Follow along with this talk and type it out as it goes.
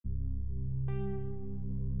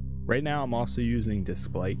Right now I'm also using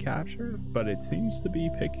display capture, but it seems to be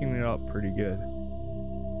picking it up pretty good.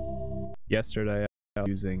 Yesterday I was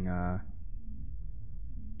using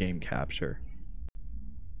game capture.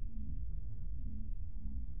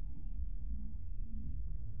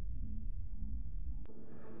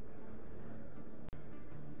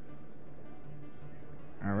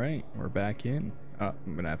 All right, we're back in. Oh,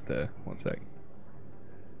 I'm gonna have to, one sec.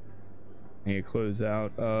 I need to close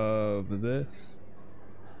out of this.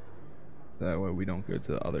 That way we don't go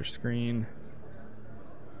to the other screen.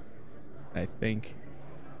 I think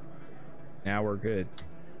now we're good.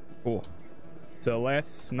 Cool. So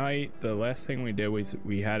last night, the last thing we did was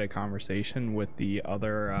we had a conversation with the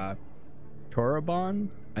other Torabon,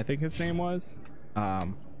 I think his name was.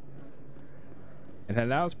 And then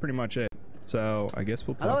that was pretty much it. So I guess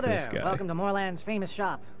we'll talk to this guy. Welcome to Moorland's famous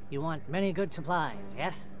shop. You want many good supplies,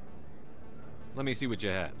 yes? Let me see what you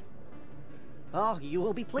have. Oh, you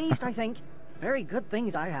will be pleased, I think. Very good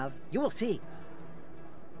things I have. You will see.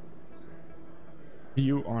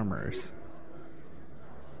 Few armors.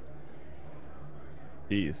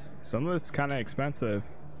 Jeez, some of this is kind of expensive.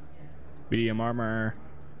 Medium armor.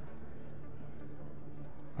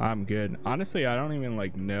 I'm good. Honestly, I don't even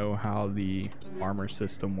like know how the armor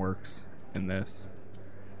system works in this.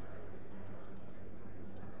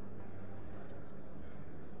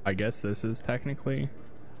 I guess this is technically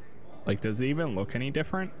like, does it even look any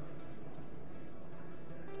different?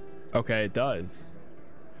 Okay, it does.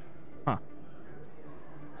 Huh.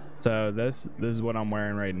 So this is what I'm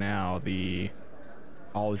wearing right now, the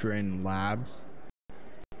Aldrin Labs.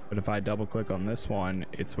 But if I double click on this one,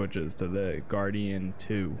 it switches to the Guardian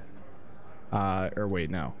 2. Or wait,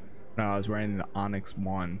 no, I was wearing the Onyx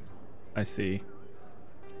 1. I see.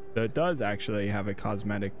 So it does actually have a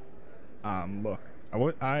cosmetic look.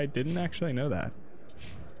 I didn't actually know that.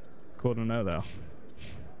 Cool to know though.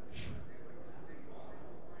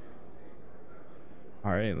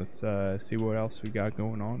 All right, let's see what else we got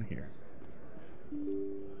going on here.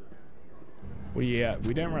 We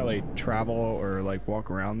didn't really travel or like walk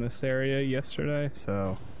around this area yesterday,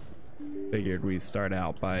 so figured we'd start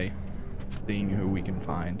out by seeing who we can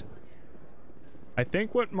find. I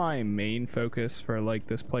think what my main focus for like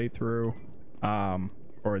this playthrough,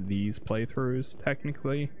 or these playthroughs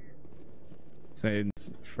technically,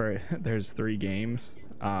 since there's 3 games,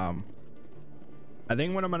 I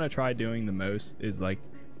think what I'm gonna try doing the most is like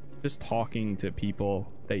just talking to people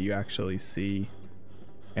that you actually see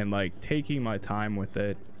and like taking my time with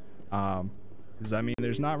it, because I mean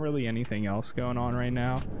there's not really anything else going on right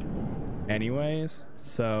now anyways,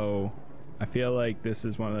 so I feel like this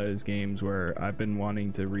is one of those games where I've been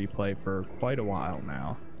wanting to replay for quite a while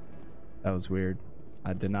now. That was weird.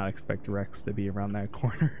 I did not expect Rex to be around that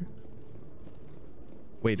corner.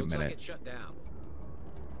 Wait a minute. Like it's shut down.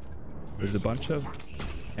 There's a bunch of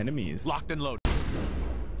enemies. Locked and loaded.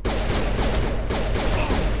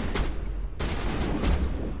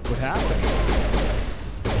 What happened?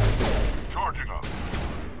 Charging up.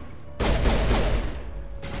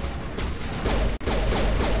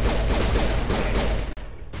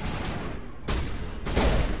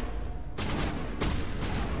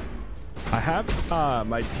 I have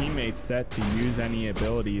my teammates set to use any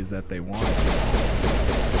abilities that they want.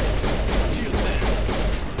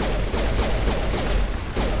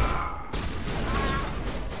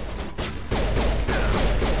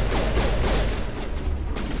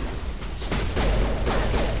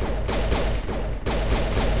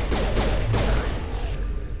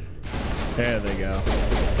 There they go.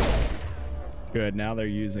 Good, now they're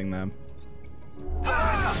using them.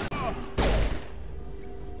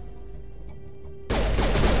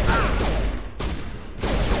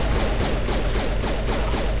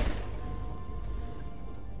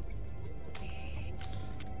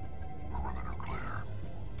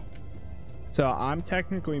 So I'm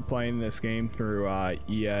technically playing this game through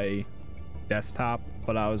EA desktop,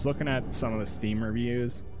 but I was looking at some of the Steam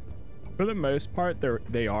reviews. For the most part,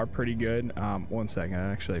 they are pretty good. One second,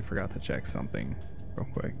 I actually forgot to check something real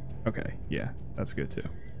quick. Okay, yeah, that's good too.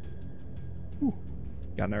 Whew.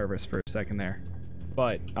 Got nervous for a second there,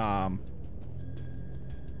 but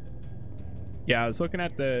yeah, I was looking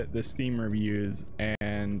at the Steam reviews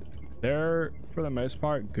and they're for the most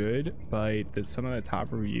part good, but some of the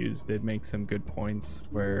top reviews did make some good points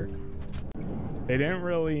where they didn't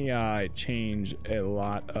really change a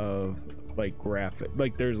lot of like graphic,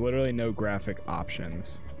 like there's literally no graphic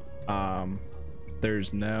options.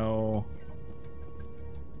 There's no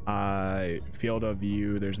field of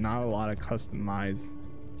view. There's not a lot of customization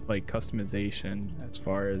as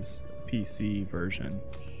far as PC version.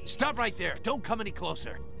 Stop right there. Don't come any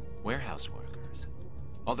closer. Warehouse workers.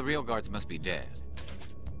 All the real guards must be dead.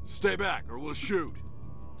 Stay back or we'll shoot.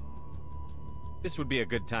 This would be a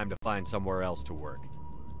good time to find somewhere else to work.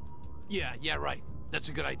 Yeah, right. That's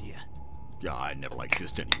a good idea. Yeah, I never liked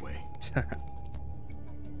this anyway.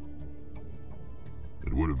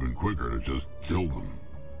 It would have been quicker to just kill them.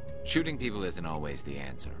 Shooting people isn't always the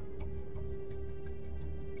answer.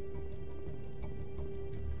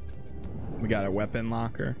 We got a weapon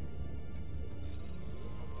locker.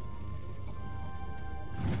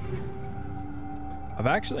 I've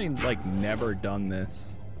actually like never done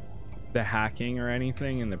this, the hacking or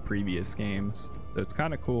anything in the previous games. So it's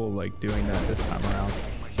kind of cool like doing that this time around.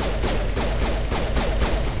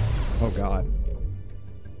 Oh god.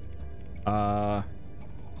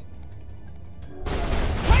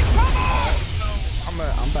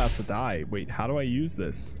 I'm about to die. Wait, how do I use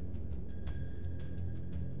this?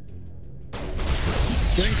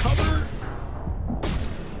 Get in cover!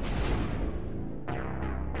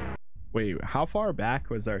 Wait, how far back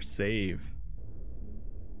was our save?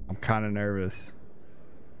 I'm kind of nervous.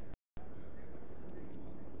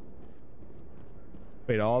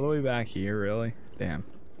 Wait, all the way back here, really? Damn.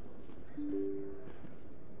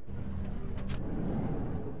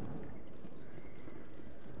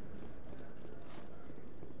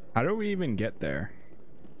 How do we even get there?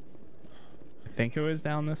 I think it was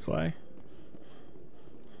down this way.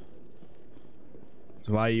 That's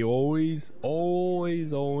why you always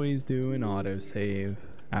do an autosave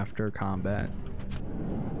after combat.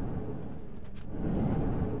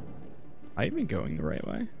 Am I even going the right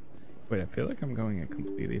way? Wait, I feel like I'm going a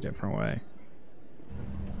completely different way.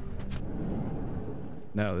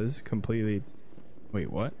 No, this is completely...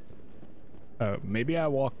 Wait, what? Oh, maybe I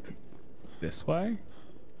walked this way?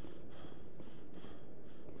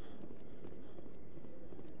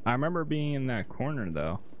 I remember being in that corner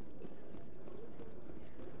though.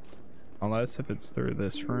 Unless if it's through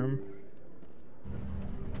this room.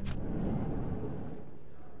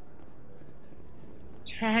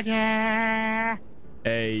 Ta-da!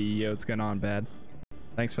 Hey, yo, what's going on, Bad?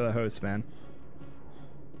 Thanks for the host, man.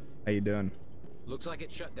 How you doing? Looks like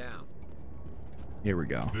it's shut down. Here we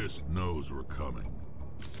go. Fist knows we're coming.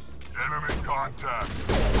 Enemy contact!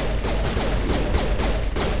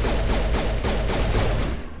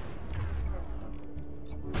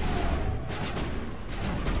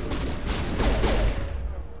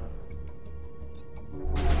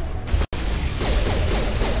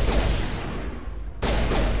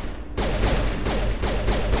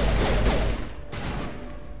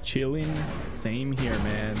 Chilling. Same here,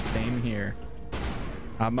 man. Same here.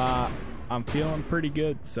 I'm feeling pretty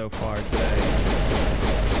good so far today.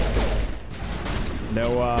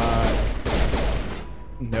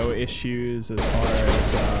 No issues as far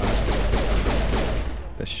as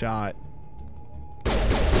the shot. Can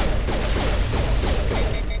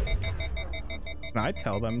I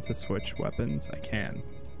tell them to switch weapons? I can.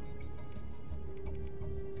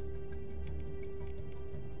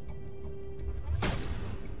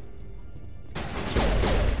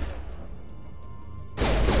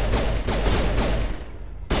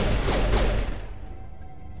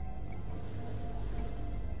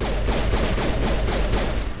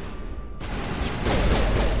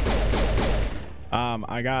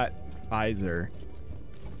 I got Pfizer,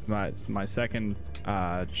 my second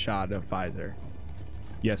shot of Pfizer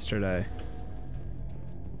yesterday.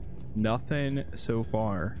 Nothing so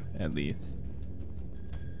far, at least.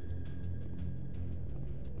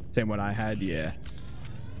 Same what I had, yeah.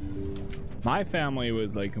 My family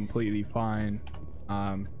was like completely fine,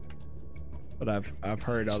 but I've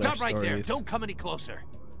heard other stories. Stop right there! Don't come any closer.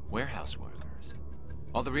 Warehouse workers.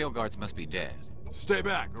 All the real guards must be dead. Stay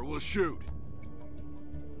back or we'll shoot.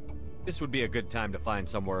 This would be a good time to find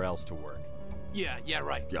somewhere else to work. Yeah,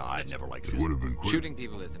 right. Yeah, I never liked It this. would have been quicker. Shooting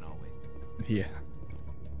people isn't always. Yeah.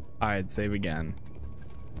 Alright, save again.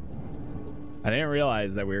 I didn't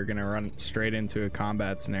realize that we were gonna run straight into a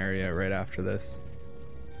combat scenario right after this.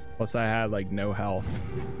 Plus I had like no health.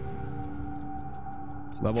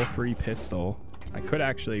 Level 3 pistol. I could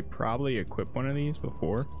actually probably equip one of these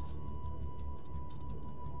before.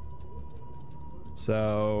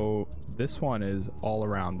 So this one is all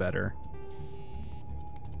around better.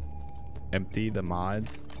 Empty the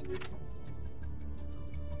mods.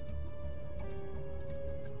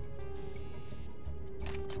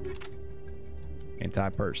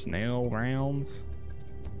 Anti-personnel rounds.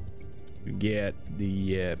 We get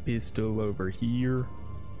the pistol over here.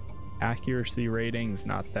 Accuracy rating's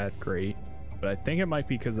not that great, but I think it might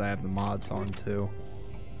be because I have the mods on too.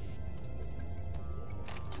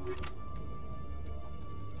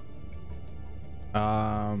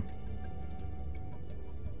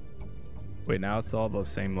 Wait, now it's all the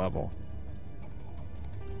same level.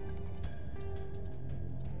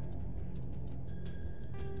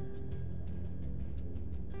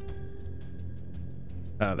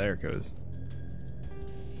 Oh, there it goes.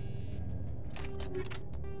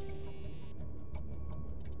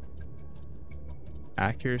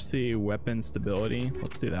 Accuracy, weapon stability.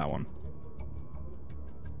 Let's do that one.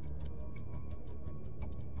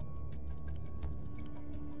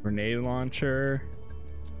 Grenade launcher.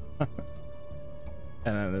 And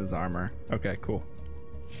then there's armor. Okay, cool.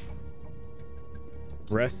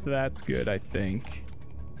 Rest of that's good, I think.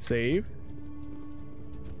 Save.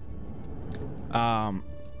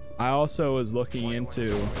 I also was looking into.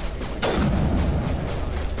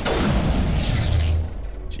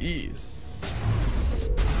 Jeez.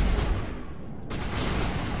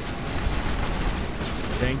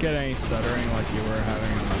 Didn't get any stuttering like you were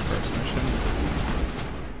having on my first mission.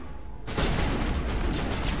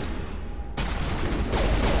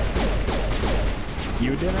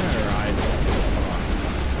 You didn't or I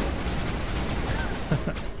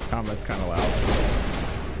did? Combat's kind of loud.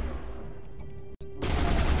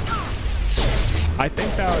 I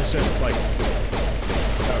think that was just like,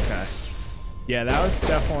 okay. Yeah, that was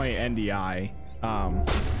definitely NDI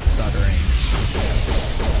stuttering.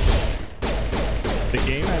 The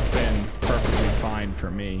game has been perfectly fine for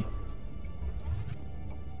me.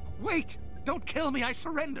 Wait! Don't kill me, I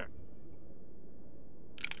surrender!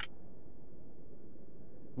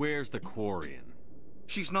 Where's the Quarian?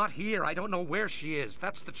 She's not here, I don't know where she is,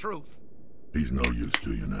 that's the truth. He's no use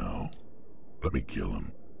to you now. Let me kill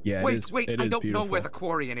him. Yeah, wait, I don't beautiful. know where the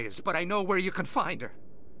Quarian is, but I know where you can find her.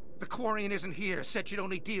 The Quarian isn't here, said you'd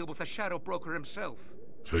only deal with the Shadow Broker himself.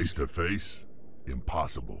 Face to face?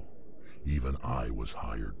 Impossible. Even I was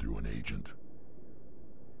hired through an agent.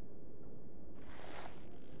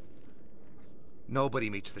 Nobody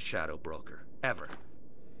meets the Shadow Broker, ever.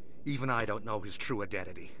 Even I don't know his true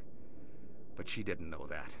identity. But she didn't know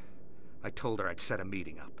that. I told her I'd set a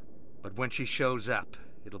meeting up. But when she shows up,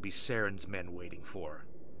 it'll be Saren's men waiting for her.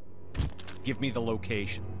 Give me the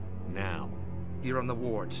location. Now. Here on the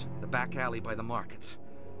wards, the back alley by the markets.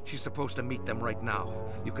 She's supposed to meet them right now.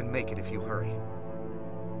 You can make it if you hurry.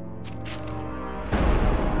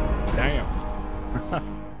 Damn.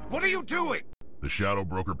 What are you doing? The Shadow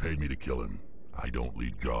Broker paid me to kill him. I don't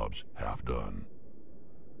leave jobs half done.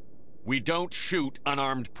 We don't shoot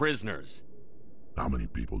unarmed prisoners. How many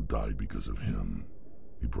people died because of him?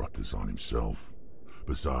 He brought this on himself.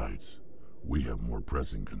 Besides, we have more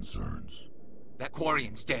pressing concerns. That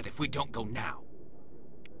Quarian's dead if we don't go now.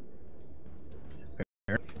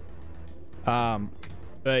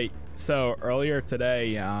 But so earlier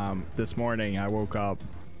today, this morning, I woke up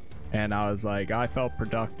and I was like, I felt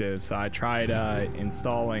productive, so I tried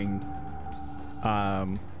installing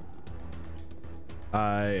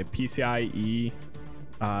PCIe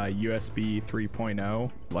USB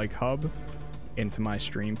 3.0 like hub into my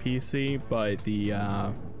stream PC, but the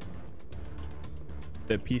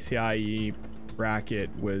PCIe bracket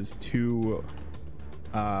was too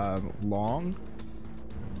long,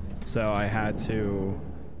 so I had to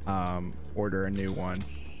order a new one.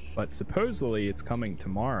 But supposedly it's coming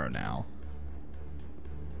tomorrow now.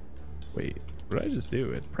 Wait, what did I just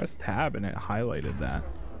do? It pressed tab and it highlighted that.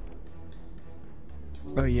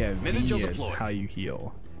 Oh yeah, V is how you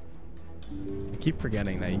heal. I keep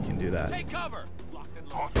forgetting that you can do that. Take cover.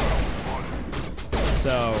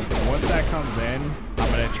 So once that comes in,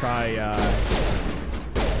 I'm gonna try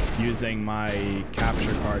using my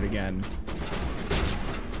capture card again,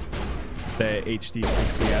 the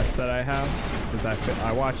HD60S that I have, because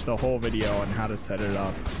I watched the whole video on how to set it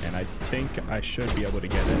up, and I think I should be able to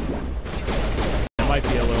get it. It might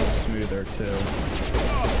be a little smoother too.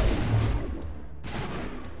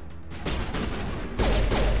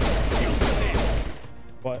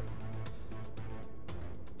 What?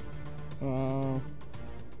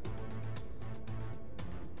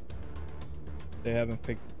 They haven't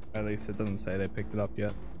picked, at least it doesn't say they picked it up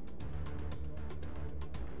yet.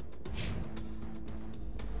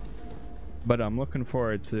 But I'm looking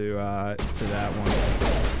forward to that once.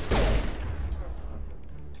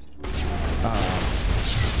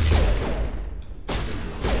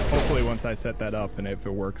 Hopefully once I set that up and if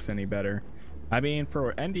it works any better. I mean,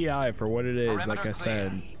 for NDI, for what it is, like I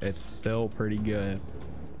said, it's still pretty good.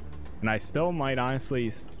 And I still might honestly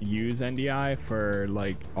use NDI for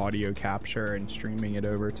like audio capture and streaming it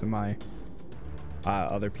over to my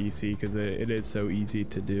other PC, because it is so easy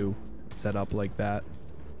to do, set up like that.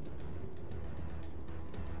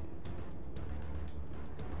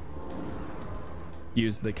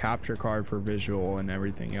 Use the capture card for visual and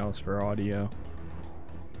everything else for audio.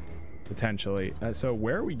 Potentially. So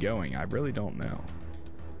where are we going? I really don't know.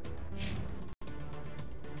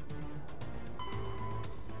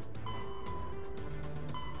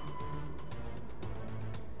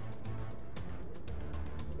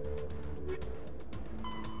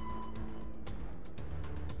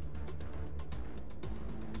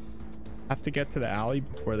 Have to get to the alley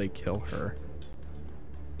before they kill her.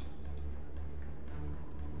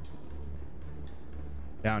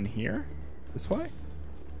 Down here? This way?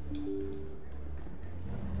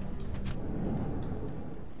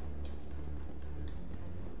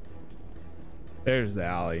 There's the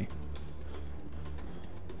alley.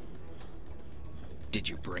 Did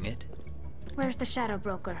you bring it? Where's the Shadow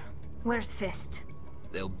Broker? Where's Fist?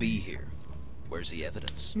 They'll be here. Where's the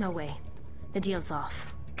evidence? No way. The deal's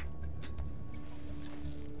off.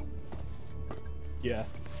 Yeah.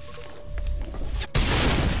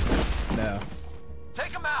 No.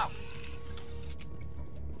 Take him out!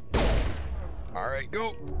 All right,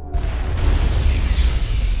 go.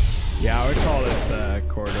 Yeah, I would call this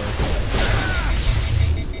corridor.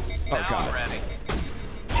 Oh Now god. I'm ready.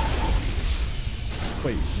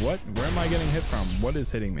 Wait, what? Where am I getting hit from? What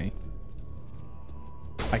is hitting me?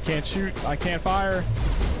 I can't shoot. I can't fire.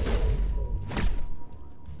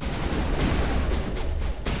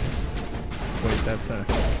 Wait, that's a...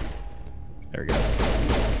 There it goes.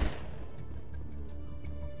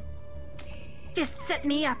 Just set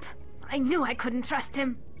me up. I knew I couldn't trust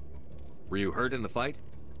him. Were you hurt in the fight?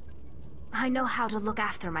 I know how to look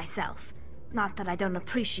after myself. Not that I don't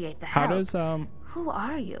appreciate the How help. does Who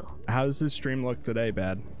are you? how does this stream look today,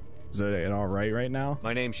 Bad? Is it all right now?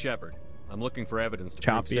 My name's Shepard. I'm looking for evidence to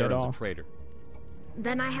Choppy prove at Saren's all? a traitor.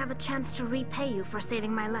 Then I have a chance to repay you for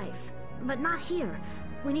saving my life. But not here.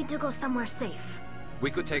 We need to go somewhere safe.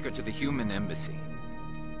 We could take her to the human embassy.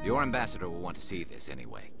 Your ambassador will want to see this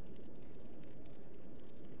anyway.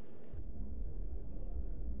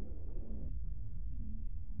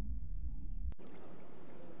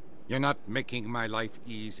 You're not making my life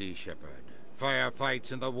easy, Shepard.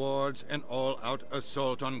 Firefights in the wards, an all-out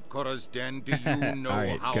assault on Korra's den. Do you know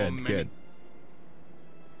Alright, how good, many... good.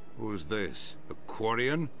 Who's this? A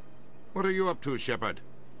Quarian? What are you up to, Shepard?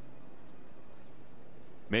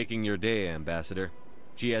 Making your day, Ambassador.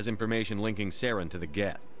 She has information linking Saren to the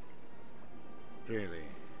Geth. Really?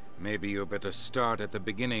 Maybe you better start at the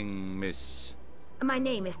beginning, Miss... My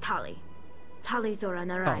name is Tali. Tali Zora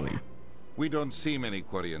Naraya. Tali. We don't see many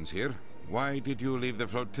Quarians here. Why did you leave the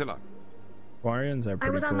flotilla? Quarians are pretty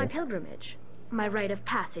I was on cool. my pilgrimage. My rite of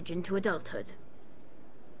passage into adulthood.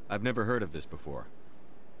 I've never heard of this before.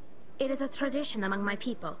 It is a tradition among my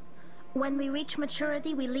people. When we reach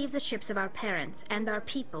maturity, we leave the ships of our parents and our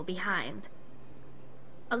people behind.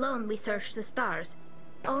 Alone, we search the stars,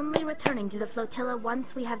 only returning to the flotilla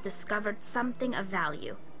once we have discovered something of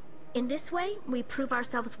value. In this way, we prove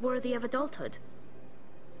ourselves worthy of adulthood.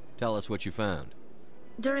 Tell us what you found.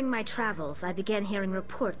 During my travels, I began hearing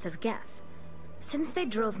reports of Geth. Since they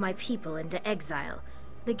drove my people into exile,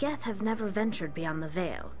 the Geth have never ventured beyond the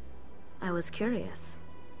Veil. I was curious.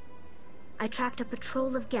 I tracked a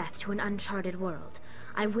patrol of Geth to an uncharted world.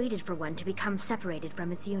 I waited for one to become separated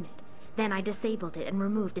from its unit. Then I disabled it and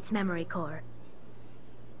removed its memory core.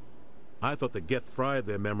 I thought the Geth fried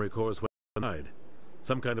their memory cores when they died.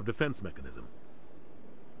 Some kind of defense mechanism.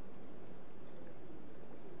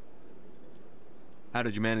 How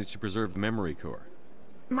did you manage to preserve the memory core?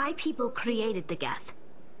 My people created the Geth.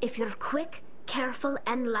 If you're quick, careful,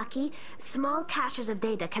 and lucky, small caches of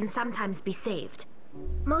data can sometimes be saved.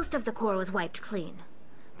 Most of the core was wiped clean,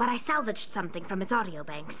 but I salvaged something from its audio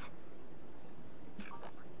banks.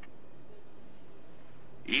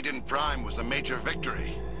 Eden Prime was a major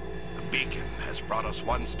victory. The beacon has brought us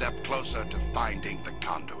one step closer to finding the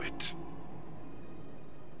conduit.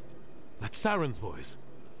 That's Saren's voice.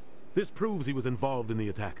 This proves he was involved in the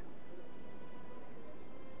attack.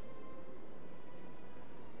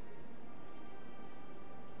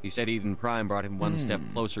 He said Eden Prime brought him one step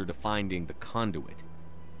closer to finding the conduit.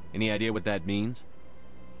 Any idea what that means?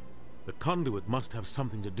 The conduit must have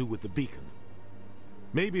something to do with the beacon.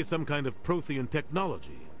 Maybe it's some kind of Prothean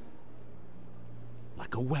technology.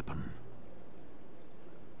 Like a weapon.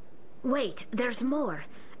 Wait, there's more.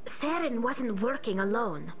 Saren wasn't working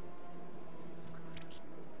alone.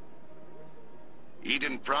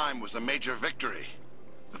 Eden Prime was a major victory.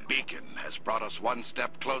 The beacon has brought us one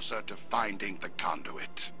step closer to finding the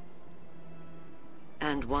conduit.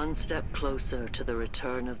 And one step closer to the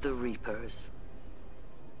return of the Reapers.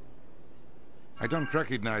 I don't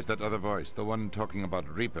recognize that other voice, the one talking about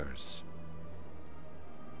Reapers.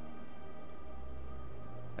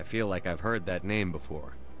 I feel like I've heard that name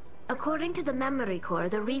before. According to the memory core,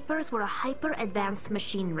 the Reapers were a hyper-advanced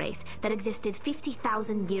machine race that existed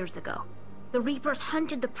 50,000 years ago. The Reapers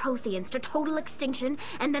hunted the Protheans to total extinction,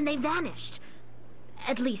 and then they vanished.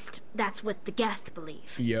 At least, that's what the Geth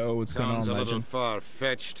believe. Yo, what's going on, Sounds a little legend?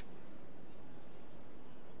 far-fetched.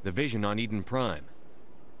 The vision on Eden Prime.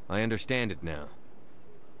 I understand it now.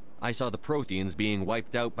 I saw the Protheans being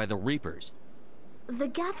wiped out by the Reapers. The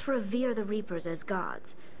Geth revere the Reapers as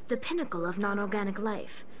gods, the pinnacle of non-organic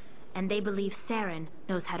life. And they believe Saren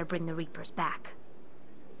knows how to bring the Reapers back.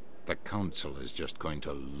 The Council is just going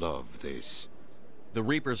to love this. The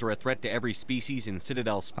Reapers are a threat to every species in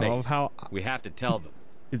Citadel space. I love how we have to tell them.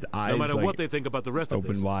 his eyes, No matter like, what they think about the rest of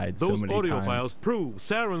open this, wide those so many audio times. files prove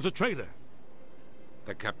Saren's a traitor.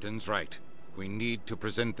 The Captain's right. We need to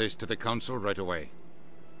present this to the Council right away.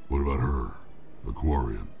 What about her, the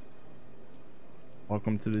Quarian?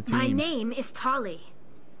 Welcome to the team. My name is Tali.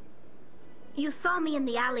 You saw me in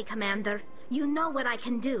the alley, Commander. You know what I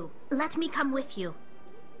can do. Let me come with you.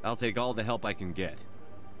 I'll take all the help I can get.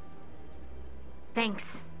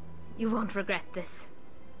 Thanks. You won't regret this.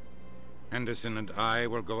 Anderson and I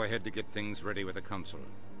will go ahead to get things ready with the Council.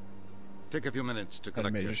 Take a few minutes to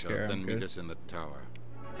collect made me yourself, scared. then I'm meet good. us in the tower.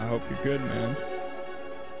 I hope you're good, man.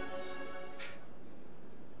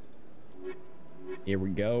 Here we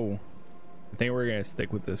go. I think we're gonna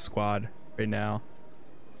stick with this squad right now.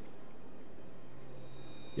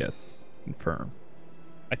 Yes, confirm.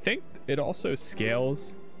 I think it also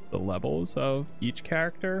scales the levels of each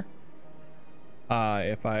character. So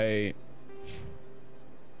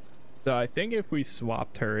I think if we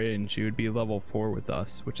swapped her in, she would be level 4 with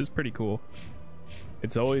us, which is pretty cool.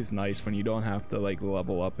 It's always nice when you don't have to like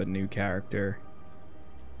level up a new character.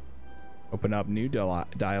 Open up new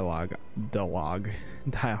dialogue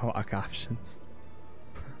options.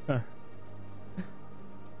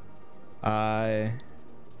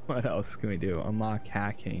 What else can we do? Unlock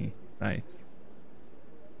hacking. Nice.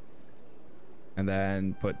 And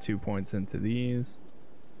then put 2 points into these.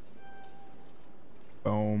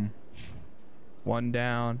 Boom. 1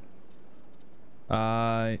 down.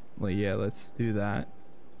 Well, yeah, let's do that.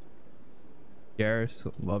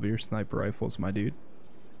 Garrus, love your sniper rifles, my dude.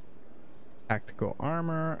 Tactical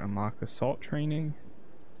armor, unlock assault training.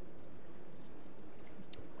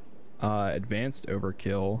 Advanced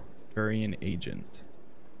overkill, Turian agent.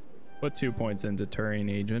 Put 2 points into Turian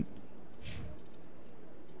agent.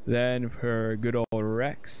 Then for good old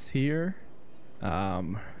Rex here,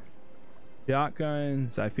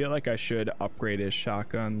 shotguns. I feel like I should upgrade his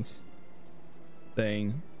shotguns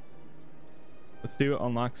thing. Let's do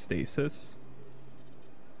unlock stasis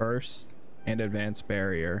first and advanced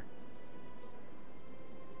barrier.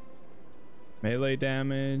 Melee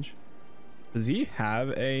damage. Does he have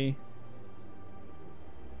a...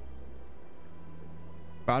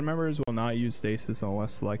 Squad members will not use stasis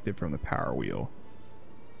unless selected from the power wheel.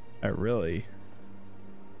 Really?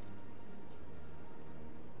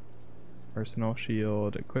 Personal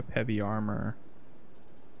shield, equip heavy armor,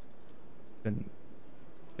 and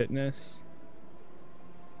fitness.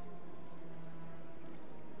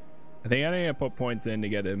 I think I need to put points in to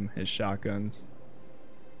get him his shotguns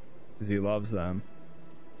because he loves them.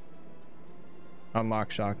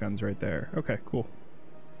 Unlock shotguns right there. Okay, cool.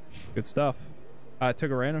 Good stuff. I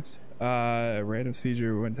took a random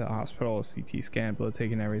seizure, went to the hospital, CT scan, blood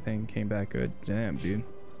taking everything, came back good. Damn, dude.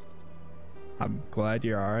 I'm glad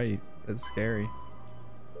you're alright. That's scary.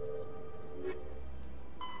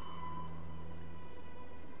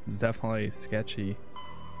 It's definitely sketchy.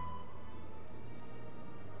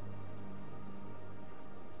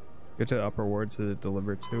 Go to the upper wards to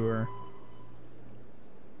deliver to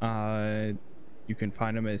her. You can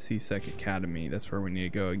find him at C-Sec Academy. That's where we need to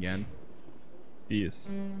go again. Jeez.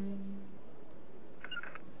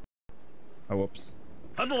 Oh, whoops.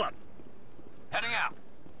 Huddle up. Heading out.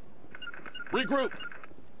 Regroup.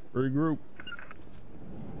 Regroup.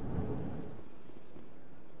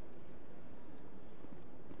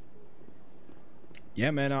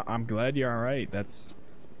 Yeah, man, I'm glad you're all right. That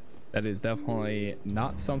is definitely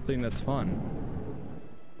not something that's fun.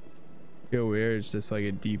 Feel weird. It's just like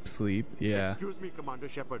a deep sleep. Yeah. Excuse me, Commander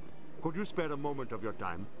Shepard. Could you spare a moment of your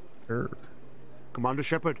time? Sure. Commander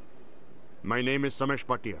Shepard, my name is Samesh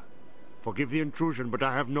Bhatia. Forgive the intrusion, but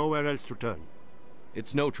I have nowhere else to turn.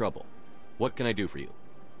 It's no trouble. What can I do for you?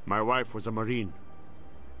 My wife was a Marine.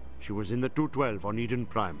 She was in the 212 on Eden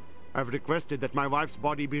Prime. I've requested that my wife's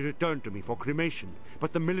body be returned to me for cremation,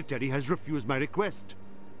 but the military has refused my request.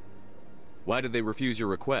 Why did they refuse your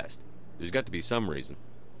request? There's got to be some reason.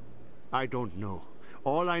 I don't know.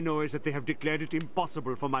 All I know is that they have declared it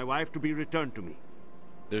impossible for my wife to be returned to me.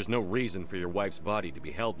 There's no reason for your wife's body to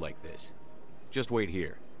be held like this. Just wait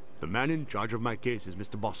here. The man in charge of my case is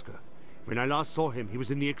Mr. Bosker. When I last saw him, he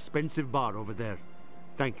was in the expensive bar over there.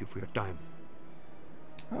 Thank you for your time.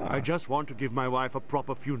 I just want to give my wife a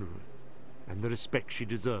proper funeral, and the respect she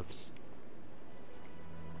deserves.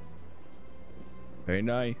 Very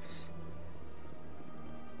nice.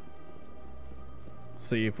 Let's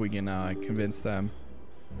see if we can convince them.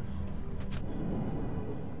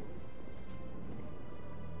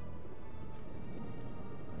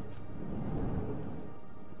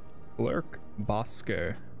 Clerk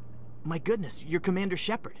Bosker. My goodness, you're Commander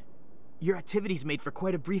Shepard. Your activities made for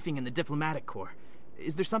quite a briefing in the diplomatic corps.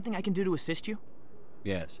 Is there something I can do to assist you?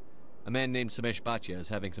 Yes. A man named Samesh Bhatia is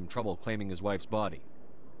having some trouble claiming his wife's body.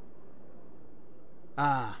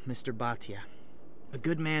 Ah, Mr. Bhatia. A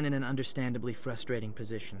good man in an understandably frustrating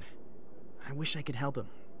position. I wish I could help him.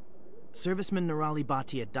 Serviceman Nirali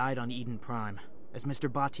Bhatia died on Eden Prime, as Mr.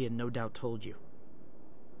 Bhatia no doubt told you.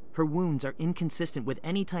 Her wounds are inconsistent with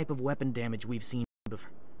any type of weapon damage we've seen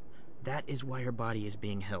before. That is why her body is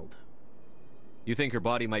being held. You think her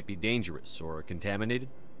body might be dangerous or contaminated?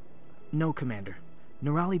 No, Commander.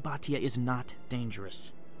 Nirali Bhatia is not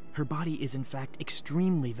dangerous. Her body is in fact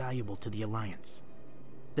extremely valuable to the Alliance.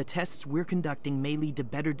 The tests we're conducting may lead to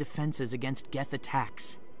better defenses against Geth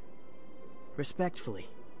attacks. Respectfully,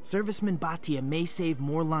 Serviceman Bhatia may save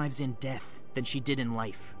more lives in death than she did in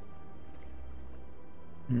life.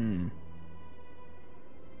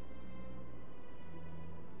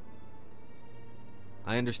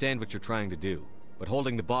 I understand what you're trying to do, but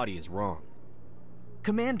holding the body is wrong.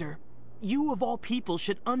 Commander, you of all people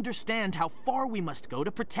should understand how far we must go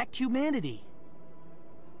to protect humanity.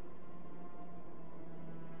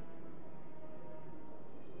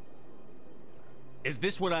 Is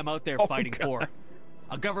this what I'm out there fighting for?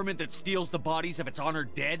 A government that steals the bodies of its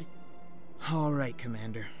honored dead? All right,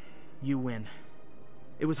 Commander. You win.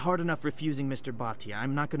 It was hard enough refusing Mr. Bhatia.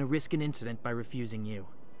 I'm not going to risk an incident by refusing you.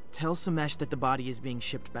 Tell Samesh that the body is being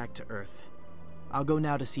shipped back to Earth. I'll go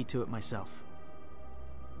now to see to it myself.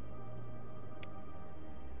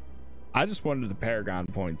 I just wanted the Paragon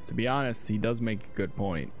points. To be honest, he does make a good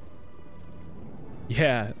point.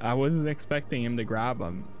 Yeah, I wasn't expecting him to grab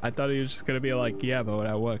them. I thought he was just gonna be like, yeah, but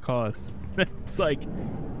at what cost? It's like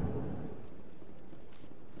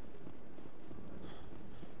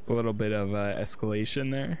a little bit of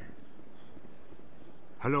escalation there.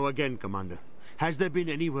 Hello again, Commander. Has there been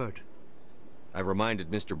any word? I reminded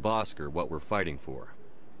Mr. Bosker what we're fighting for.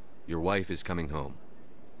 Your wife is coming home.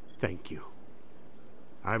 Thank you.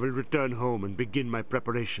 I will return home and begin my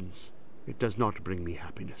preparations. It does not bring me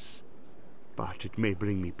happiness, but it may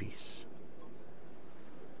bring me peace.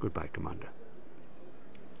 Goodbye, Commander.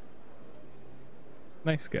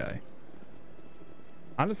 Nice guy.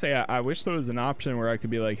 Honestly, I wish there was an option where I could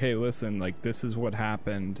be like, hey, listen, like, this is what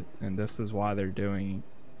happened, and this is why they're doing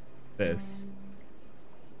this.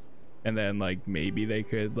 And then, like, maybe they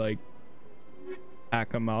could, like,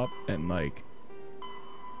 pack him up and, like,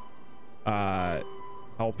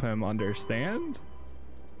 help him understand.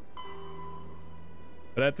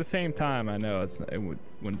 But at the same time, I know it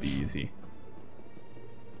wouldn't be easy.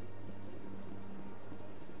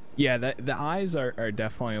 Yeah, the eyes are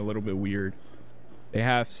definitely a little bit weird. They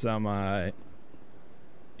have some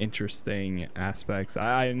interesting aspects.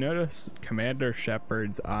 I noticed Commander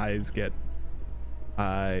Shepard's eyes get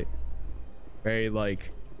very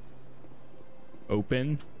like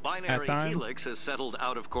open Binary at times. Helix has settled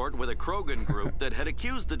out of court with a Krogan group that had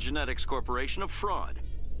accused the Genetics Corporation of fraud.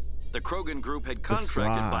 The Krogan group had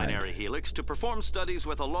contracted Binary Helix to perform studies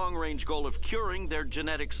with a long-range goal of curing their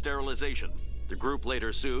genetic sterilization. The group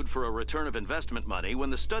later sued for a return of investment money when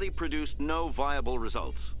the study produced no viable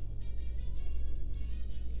results.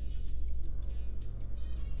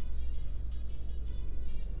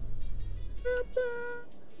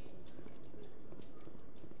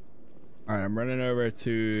 All right, I'm running over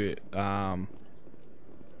to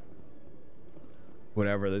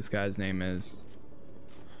whatever this guy's name is.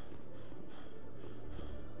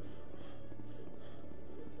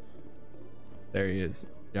 There he is,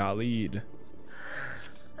 Yalid.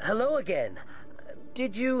 Hello again.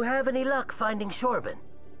 Did you have any luck finding Shorban?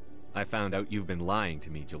 I found out you've been lying to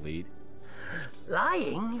me, Jalid.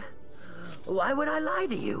 Lying? Why would I lie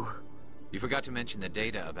to you? You forgot to mention the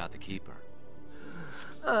data about the Keeper.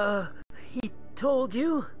 He told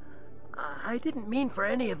you? I didn't mean for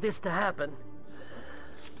any of this to happen.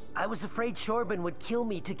 I was afraid Shorban would kill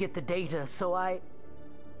me to get the data, so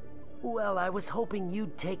well, I was hoping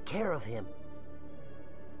you'd take care of him.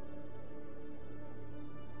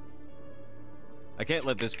 I can't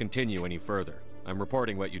let this continue any further. I'm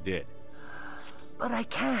reporting what you did. But I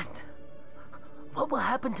can't. What will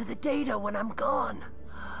happen to the data when I'm gone?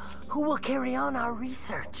 Who will carry on our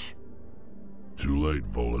research? Too late,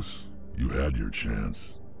 Volus. You had your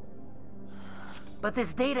chance. But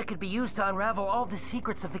this data could be used to unravel all the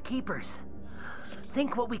secrets of the Keepers.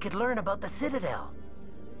 Think what we could learn about the Citadel.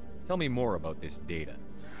 Tell me more about this data.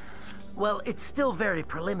 Well, it's still very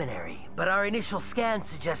preliminary, but our initial scans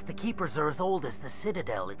suggest the Keepers are as old as the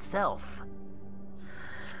Citadel itself.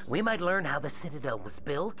 We might learn how the Citadel was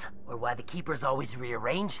built, or why the Keepers always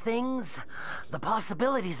rearrange things. The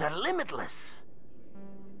possibilities are limitless.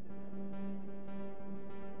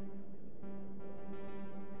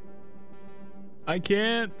 I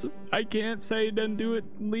can't say it doesn't do it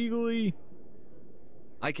legally.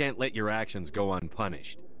 I can't let your actions go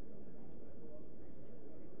unpunished.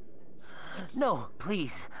 No,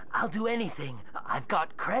 please. I'll do anything. I've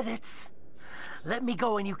got credits. Let me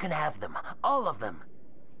go and you can have them. All of them.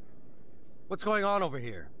 What's going on over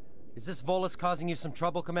here? Is this Volus causing you some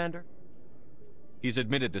trouble, Commander? He's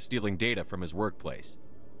admitted to stealing data from his workplace.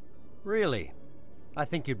 Really? I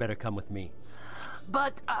think you'd better come with me.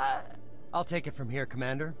 But, I'll take it from here,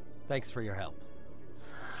 Commander. Thanks for your help.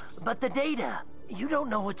 But the data! You don't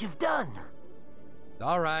know what you've done!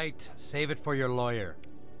 All right, save it for your lawyer.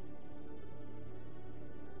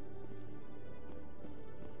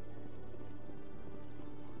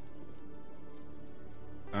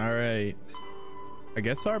 Alright. I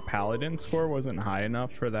guess our paladin score wasn't high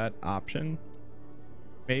enough for that option.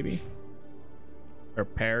 Maybe. Or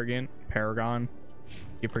Paragon.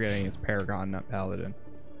 Keep forgetting it's Paragon, not paladin.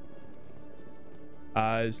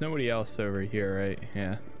 There's nobody else over here, right?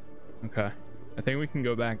 Yeah. Okay. I think we can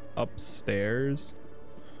go back upstairs.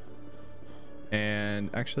 And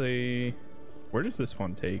actually, where does this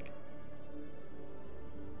one take?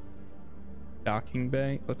 Docking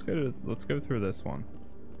bay. Let's go through this one.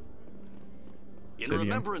 In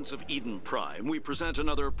remembrance of Eden Prime, we present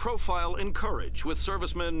another profile in courage with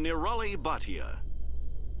serviceman Nirali Bhatia.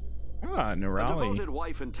 Ah, Nirali. A devoted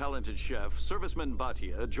wife and talented chef, serviceman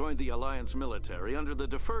Bhatia joined the Alliance military under the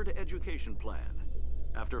Deferred Education Plan.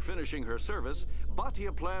 After finishing her service,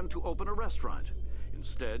 Bhatia planned to open a restaurant.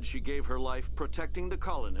 Instead, she gave her life protecting the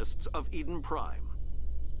colonists of Eden Prime.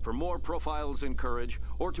 For more profiles in courage,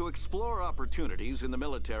 or to explore opportunities in the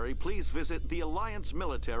military, please visit the Alliance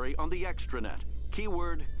military on the extranet.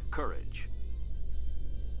 Keyword, courage.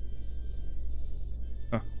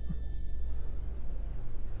 Huh.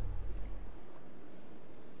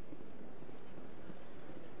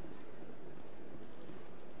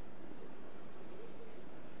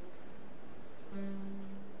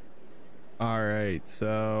 All right,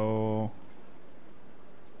 so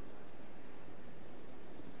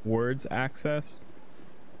words access.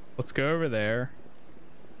 Let's go over there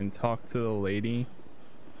and talk to the lady,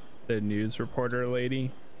 the news reporter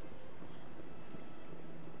lady,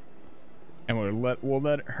 and we'll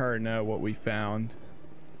let her know what we found.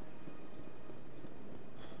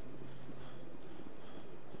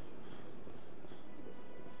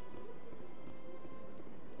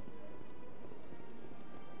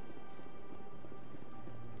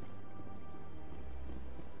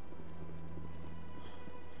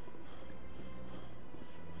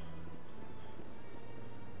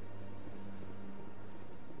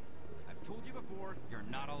 You're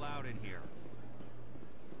not allowed in here.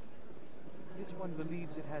 This one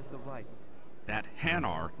believes it has the right. That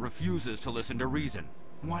Hanar refuses to listen to reason.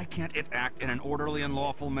 Why can't it act in an orderly and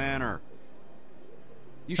lawful manner?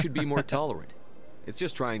 You should be more tolerant. It's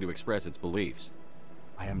just trying to express its beliefs.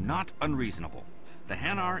 I am not unreasonable. The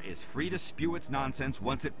Hanar is free to spew its nonsense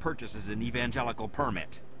once it purchases an evangelical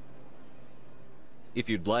permit. If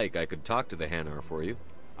you'd like, I could talk to the Hanar for you.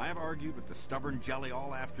 I have argued with the stubborn jelly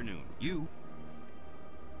all afternoon. You...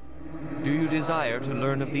 Do you desire to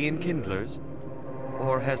learn of the Enkindlers?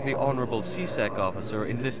 Or has the Honorable CSEC officer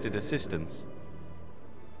enlisted assistance?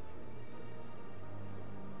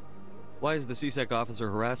 Why is the CSEC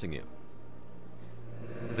officer harassing you?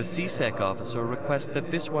 The CSEC officer requests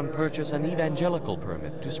that this one purchase an evangelical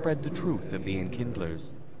permit to spread the truth of the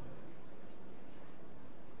Enkindlers.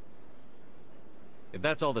 If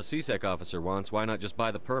that's all the CSEC officer wants, why not just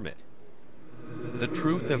buy the permit? The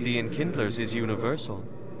truth of the Enkindlers is universal.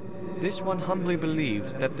 This one humbly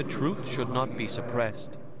believes that the truth should not be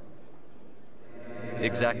suppressed.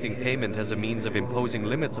 Exacting payment as a means of imposing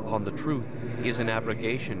limits upon the truth is an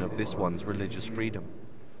abrogation of this one's religious freedom.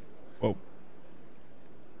 Whoa.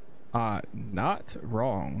 Not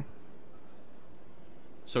wrong.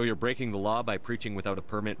 So you're breaking the law by preaching without a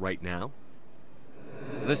permit right now?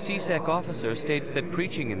 The CSEC officer states that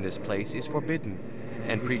preaching in this place is forbidden,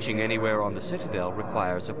 and preaching anywhere on the Citadel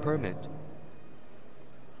requires a permit.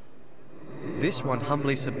 This one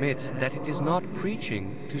humbly submits that it is not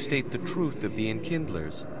preaching to state the truth of the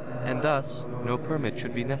enkindlers, and thus no permit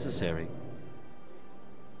should be necessary.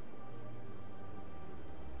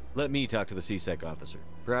 Let me talk to the CSEC officer.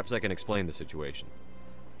 Perhaps I can explain the situation.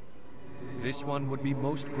 This one would be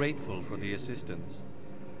most grateful for the assistance.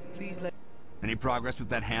 Please let... Any progress with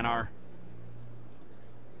that Hanar?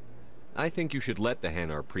 I think you should let the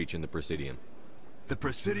Hanar preach in the Presidium. The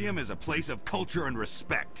Presidium is a place of culture and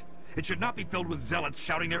respect. It should not be filled with zealots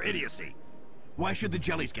shouting their idiocy. Why should the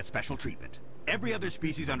jellies get special treatment? Every other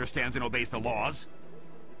species understands and obeys the laws.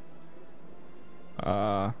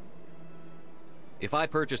 If I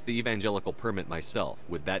purchased the evangelical permit myself,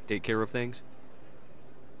 would that take care of things?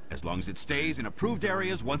 As long as it stays in approved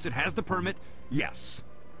areas once it has the permit, yes.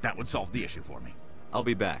 That would solve the issue for me. I'll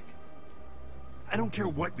be back. I don't care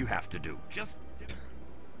what you have to do, just...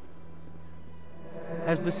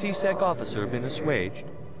 Has the CSEC officer been assuaged?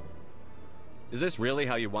 Is this really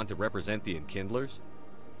how you want to represent the enkindlers?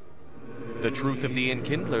 The truth of the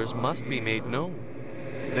enkindlers must be made known.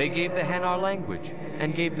 They gave the Hanar language,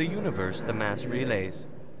 and gave the universe the mass relays.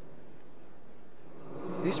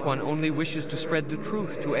 This one only wishes to spread the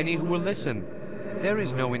truth to any who will listen. There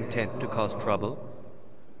is no intent to cause trouble.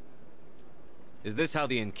 Is this how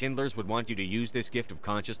the enkindlers would want you to use this gift of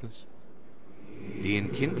consciousness? The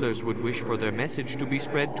enkindlers would wish for their message to be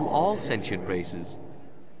spread to all sentient races.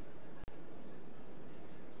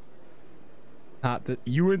 Not that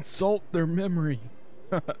you insult their memory.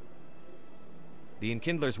 The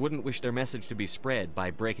enkindlers wouldn't wish their message to be spread by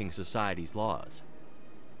breaking society's laws.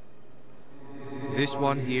 This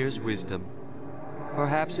one hears wisdom.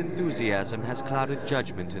 Perhaps enthusiasm has clouded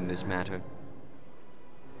judgment in this matter.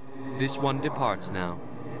 This one departs now,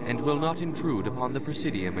 and will not intrude upon the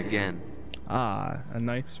Presidium again. Ah, a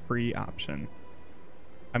nice free option.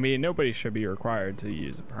 I mean, nobody should be required to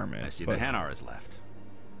use a permit. I see the Hanar is left.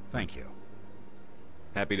 Thank you.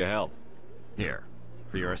 Happy to help. Here,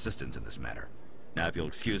 for your assistance in this matter. Now, if you'll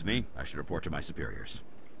excuse me, I should report to my superiors.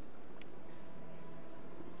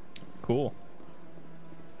 Cool.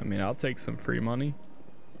 I mean, I'll take some free money.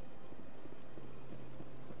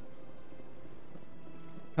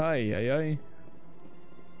 Hi.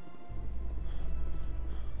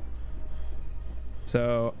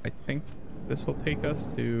 So, I think this will take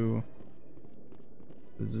us to...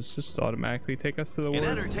 Does this just automatically take us to the In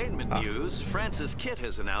words? entertainment news, Francis Kitt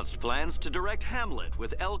has announced plans to direct Hamlet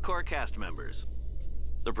with L-Corps cast members.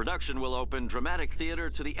 The production will open dramatic theater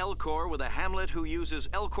to the L-Corps with a Hamlet who uses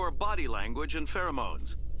L-Corps body language and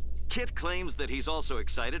pheromones. Kitt claims that he's also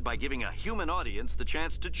excited by giving a human audience the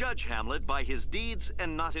chance to judge Hamlet by his deeds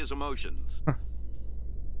and not his emotions.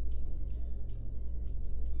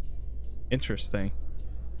 Interesting.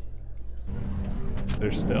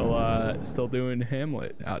 They're still doing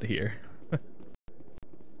Hamlet out here.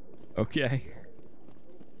 Okay.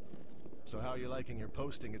 So how are you liking your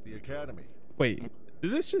posting at the academy? Wait,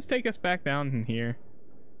 did this just take us back down in here?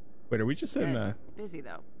 Wait, are we just in the... Busy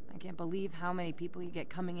though. I can't believe how many people you get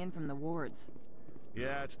coming in from the wards.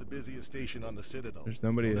 Yeah, it's the busiest station on the Citadel. There's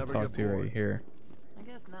nobody to talk to right here. I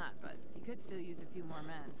guess not, but you could still use a few more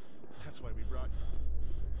men. That's why we brought...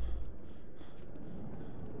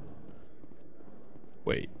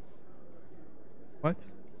 Wait.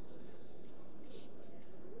 What?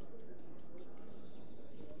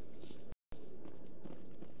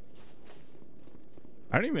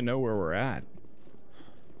 I don't even know where we're at.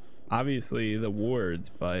 Obviously the wards,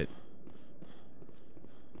 but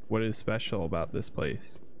what is special about this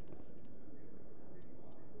place?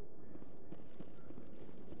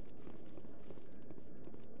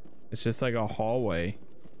 It's just like a hallway.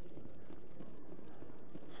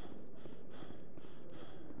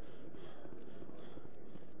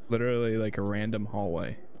 Literally like a random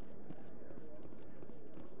hallway.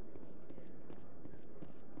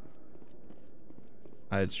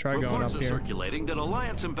 Let's try going up Reports are here. circulating that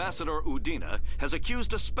Alliance Ambassador Udina has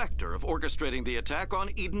accused a Spectre of orchestrating the attack on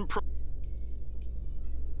Eden Pro.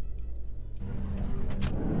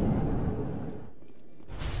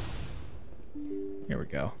 Here we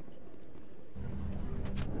go.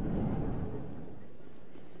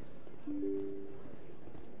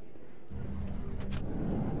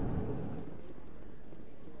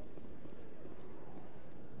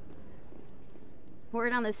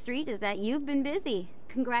 Word on the street is that you've been busy.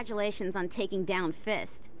 Congratulations on taking down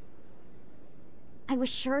Fist. I was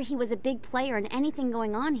sure he was a big player in anything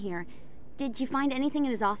going on here. Did you find anything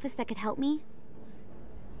in his office that could help me?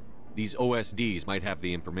 These OSDs might have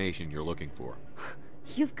the information you're looking for.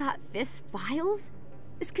 You've got Fist's files?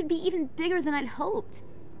 This could be even bigger than I'd hoped.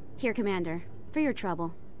 Here, Commander, for your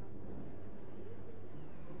trouble.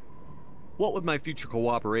 What would my future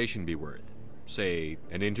cooperation be worth? Say,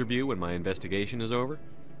 an interview when my investigation is over?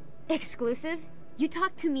 Exclusive? You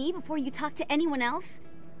talk to me before you talk to anyone else?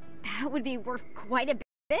 That would be worth quite a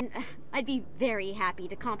bit. I'd be very happy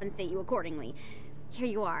to compensate you accordingly. Here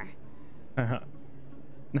you are.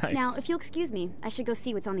 Nice. Now, if you'll excuse me, I should go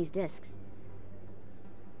see what's on these discs.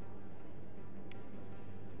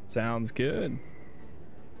 Sounds good.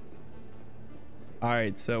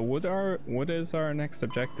 Alright, so what is our next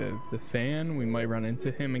objective? The fan, we might run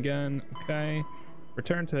into him again. Okay.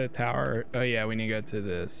 Return to the tower. Oh yeah, we need to go to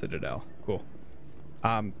the Citadel. Cool.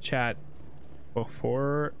 Chat,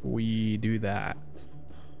 before we do that,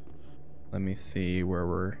 let me see where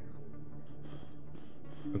we're.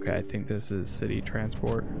 Okay, I think this is city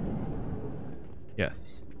transport.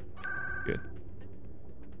 Yes. Good.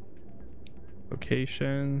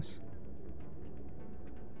 Locations.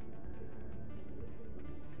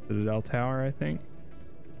 Citadel Tower, I think.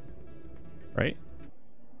 Right?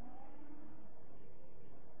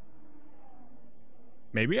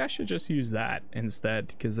 Maybe I should just use that instead,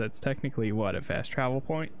 because that's technically what, a fast travel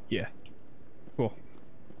point? Yeah. Cool.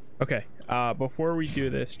 Okay, before we do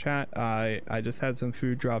this, chat, I just had some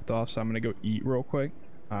food dropped off, so I'm gonna go eat real quick,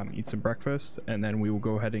 eat some breakfast, and then we will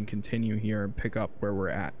go ahead and continue here and pick up where we're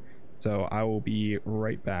at. So I will be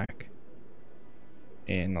right back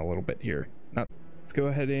in a little bit here. Now, let's go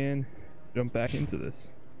ahead and jump back into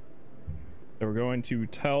this. So we're going to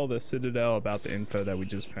tell the Citadel about the info that we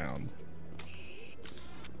just found.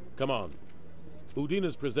 Come on. Udine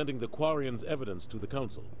is presenting the Quarians' evidence to the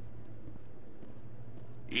Council.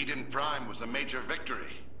 Eden Prime was a major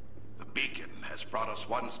victory. The beacon has brought us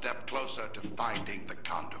one step closer to finding the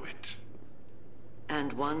conduit.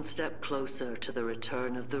 And one step closer to the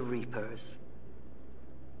return of the Reapers.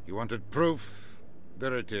 You wanted proof?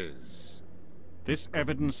 There it is. This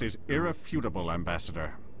evidence is irrefutable,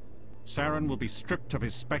 Ambassador. Saren will be stripped of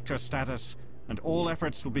his Spectre status, and all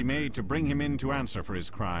efforts will be made to bring him in to answer for his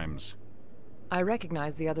crimes. I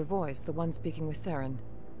recognize the other voice, the one speaking with Saren.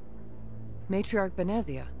 Matriarch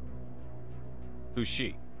Benezia. Who's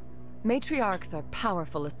she? Matriarchs are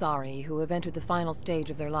powerful Asari who have entered the final stage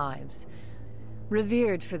of their lives.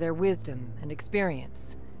 Revered for their wisdom and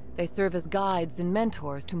experience, they serve as guides and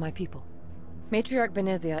mentors to my people. Matriarch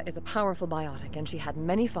Benezia is a powerful biotic, and she had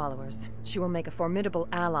many followers. She will make a formidable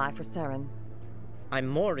ally for Saren. I'm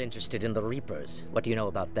more interested in the Reapers. What do you know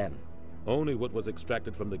about them? Only what was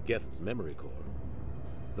extracted from the Geth's memory core.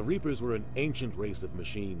 The Reapers were an ancient race of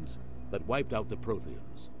machines that wiped out the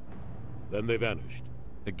Protheans. Then they vanished.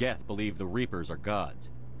 The Geth believe the Reapers are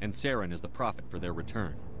gods, and Saren is the prophet for their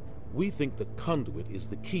return. We think the conduit is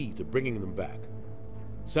the key to bringing them back.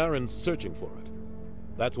 Saren's searching for it.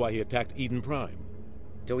 That's why he attacked Eden Prime.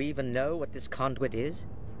 Do we even know what this conduit is?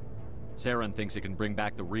 Saren thinks it can bring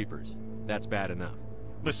back the Reapers. That's bad enough.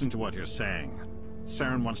 Listen to what you're saying.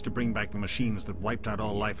 Saren wants to bring back the machines that wiped out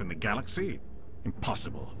all life in the galaxy?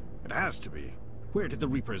 Impossible. It has to be. Where did the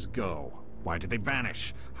Reapers go? Why did they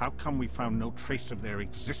vanish? How come we found no trace of their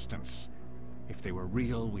existence? If they were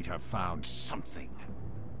real, we'd have found something.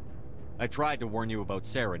 I tried to warn you about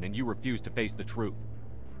Saren, and you refused to face the truth.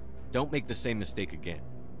 Don't make the same mistake again.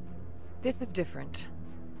 This is different.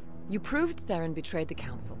 You proved Saren betrayed the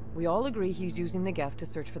Council. We all agree he's using the Geth to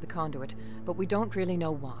search for the conduit, but we don't really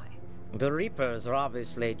know why. The Reapers are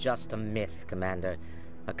obviously just a myth, Commander.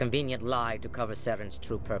 A convenient lie to cover Saren's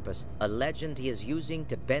true purpose. A legend he is using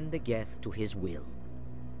to bend the Geth to his will.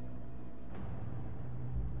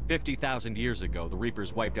 50,000 years ago, the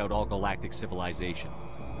Reapers wiped out all galactic civilization.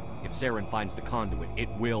 If Saren finds the conduit, it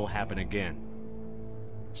will happen again.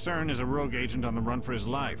 Saren is a rogue agent on the run for his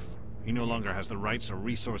life. He no longer has the rights or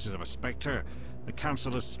resources of a Spectre. The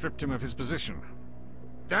Council has stripped him of his position.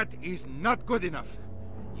 That is not good enough.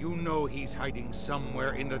 You know he's hiding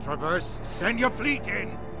somewhere in the Traverse. Send your fleet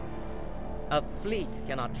in! A fleet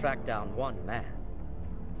cannot track down one man.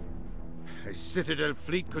 A Citadel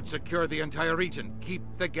fleet could secure the entire region, keep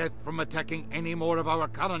the Geth from attacking any more of our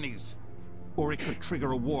colonies. Or it could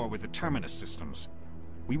trigger a war with the Terminus systems.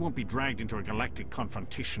 We won't be dragged into a galactic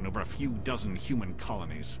confrontation over a few dozen human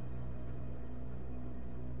colonies.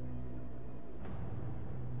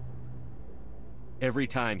 Every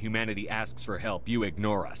time humanity asks for help, you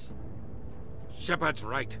ignore us. Shepard's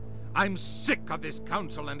right. I'm sick of this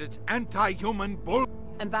council and its anti-human bull—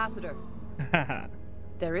 Ambassador.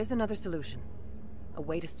 There is another solution. A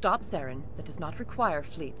way to stop Saren that does not require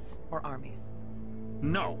fleets or armies.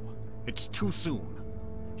 No, it's too soon.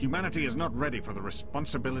 Humanity is not ready for the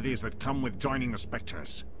responsibilities that come with joining the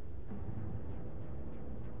Spectres.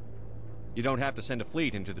 You don't have to send a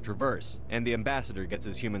fleet into the Traverse, and the Ambassador gets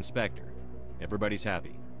his human Spectre. Everybody's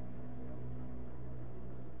happy.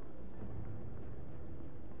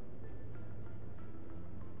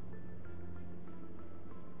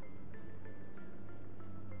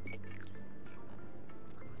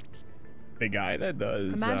 The guy that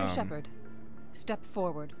does Commander Shepard, step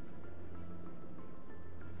forward.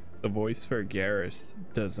 the voice for Garrus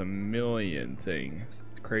does a million things.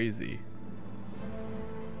 It's crazy.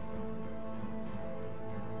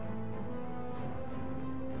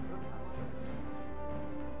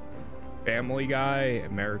 Family Guy,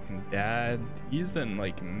 American Dad. He's in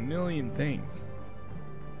like a million things.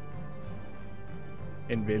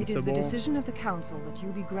 Invincible. It is the decision of the Council that you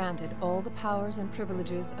be granted all the powers and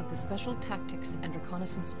privileges of the Special Tactics and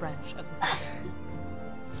Reconnaissance branch of the Sector.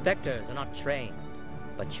 Spectres are not trained,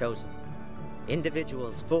 but chosen.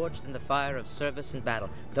 Individuals forged in the fire of service and battle.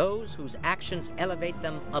 Those whose actions elevate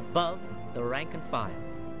them above the rank and file.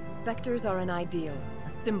 Spectres are an ideal, a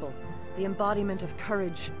symbol, the embodiment of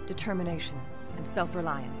courage, determination, and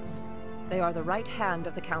self-reliance. They are the right hand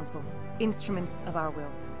of the Council, instruments of our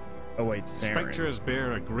will. Oh wait, Saren. Spectres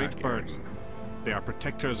bear a great burden. They are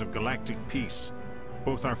protectors of galactic peace,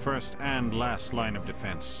 both our first and last line of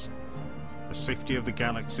defense. The safety of the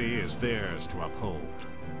galaxy is theirs to uphold.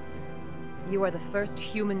 You are the first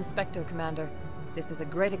human Spectre, Commander. This is a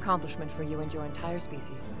great accomplishment for you and your entire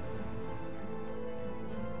species.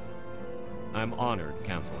 I'm honored,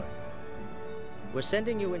 Counselor. We're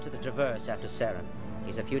sending you into the Traverse after Saren.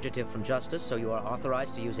 He's a fugitive from justice, so you are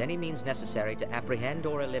authorized to use any means necessary to apprehend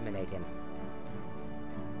or eliminate him.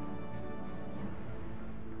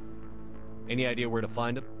 Any idea where to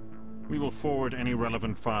find him? We will forward any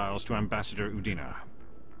relevant files to Ambassador Udina.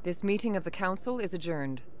 This meeting of the Council is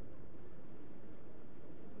adjourned.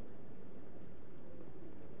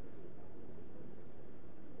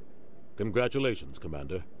 Congratulations,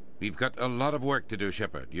 Commander. We've got a lot of work to do,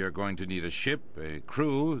 Shepard. You're going to need a ship, a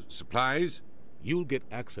crew, supplies. You'll get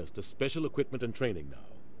access to special equipment and training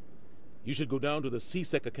now. You should go down to the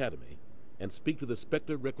CSEC Academy and speak to the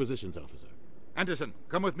Spectre Requisitions Officer. Anderson,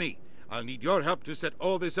 come with me. I'll need your help to set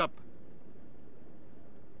all this up.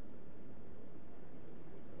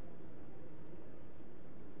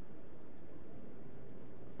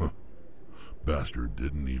 Bastard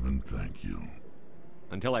didn't even thank you.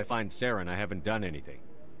 Until I find Saren, I haven't done anything.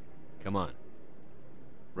 Come on.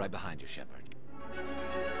 Right behind you, Shepard.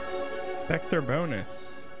 Spectre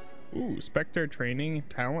bonus. Ooh, Spectre training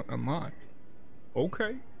talent unlocked.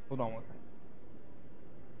 Okay. Hold on one second.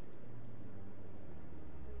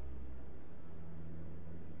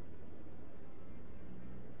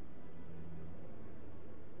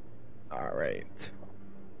 All right.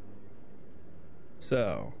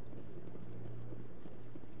 So,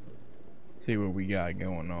 let's see what we got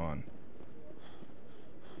going on.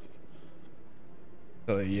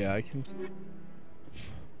 So yeah, I can.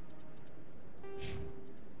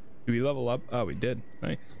 Do we level up? Oh, we did.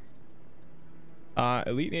 Nice.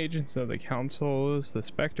 Elite agents of the councils, the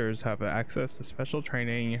Spectres, have access to special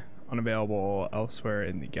training unavailable elsewhere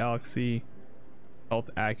in the galaxy. Health,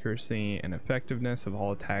 accuracy, and effectiveness of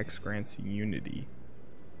all attacks grants unity.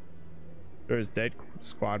 There's dead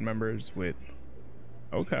squad members with.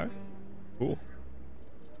 Okay. Cool.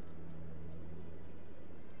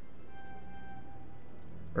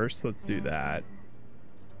 First, let's do that.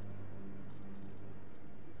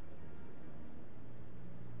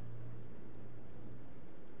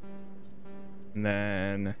 And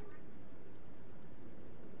then...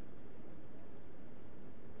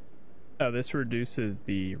 oh, this reduces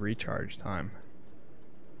the recharge time.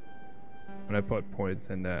 When I put points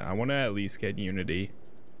in that, I want to at least get unity.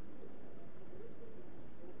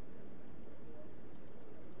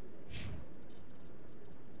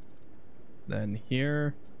 Then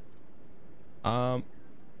here,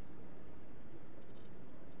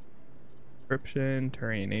 description,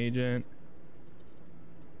 Turian agent,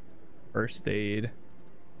 first aid.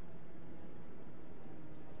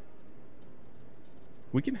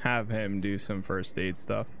 We can have him do some first aid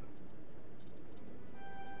stuff.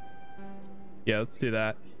 Yeah, let's do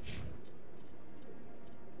that.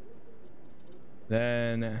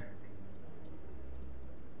 Then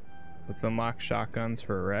let's unlock shotguns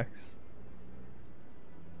for Rex.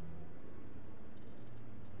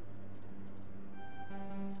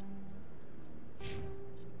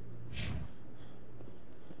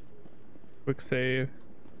 Quick save.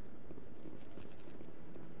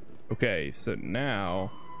 Okay, so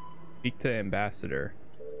now speak to Ambassador.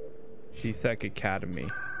 CSEC Academy.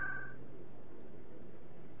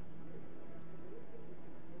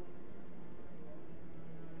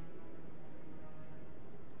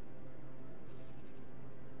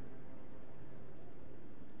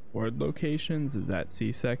 Ward locations is at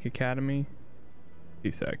CSEC Academy.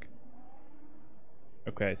 CSEC.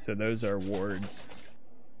 Okay, so those are wards.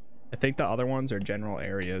 I think the other ones are general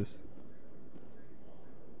areas.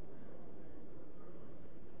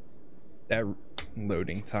 That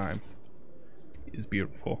loading time is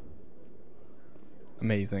beautiful.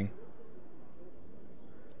 Amazing.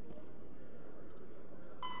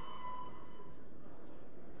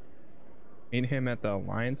 Meet him at the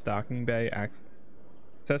Alliance docking bay,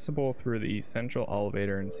 accessible through the central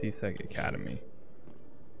elevator in CSEC Academy.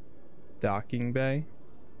 Docking bay.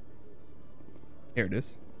 Here it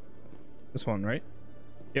is. This one, right?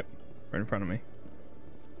 Yep, right in front of me.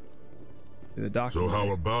 The docking So how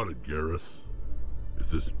bay. about it, Garrus?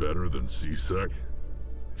 Is this better than CSEC?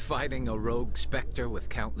 Fighting a rogue Spectre with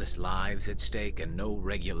countless lives at stake and no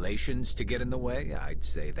regulations to get in the way? I'd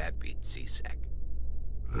say that beats CSEC.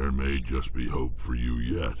 There may just be hope for you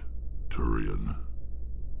yet, Turian.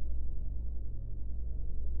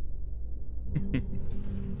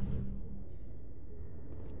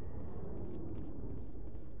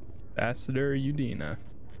 Ambassador Udina.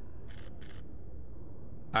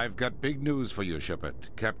 I've got big news for you, Shepard.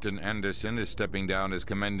 Captain Anderson is stepping down as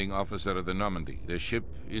commanding officer of the Normandy. The ship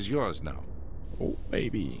is yours now. Oh,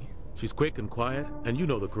 baby. She's quick and quiet, and you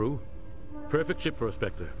know the crew. Perfect ship for a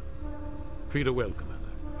Spectre. Treat her well, Commander.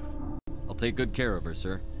 I'll take good care of her,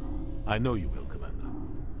 sir. I know you will, Commander.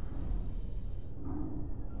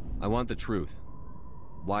 I want the truth.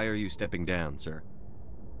 Why are you stepping down, sir?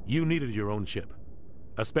 You needed your own ship.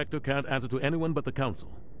 A Spectre can't answer to anyone but the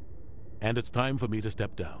Council. And it's time for me to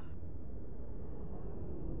step down.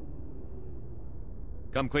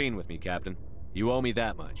 Come clean with me, Captain. You owe me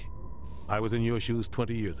that much. I was in your shoes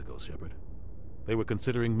 20 years ago, Shepard. They were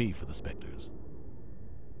considering me for the Spectres.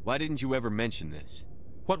 Why didn't you ever mention this?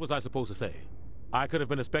 What was I supposed to say? I could have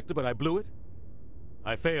been a Spectre, but I blew it?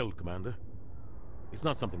 I failed, Commander. It's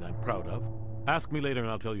not something I'm proud of. Ask me later and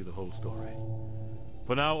I'll tell you the whole story.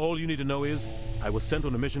 For now, all you need to know is, I was sent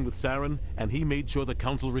on a mission with Saren, and he made sure the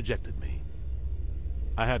Council rejected me.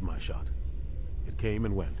 I had my shot. It came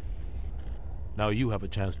and went. Now you have a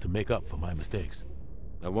chance to make up for my mistakes.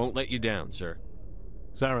 I won't let you down, sir.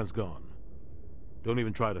 Saren's gone. Don't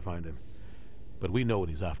even try to find him. But we know what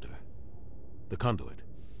he's after. The conduit.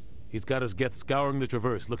 He's got his Geth scouring the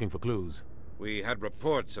Traverse looking for clues. We had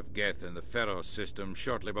reports of Geth in the Pharos system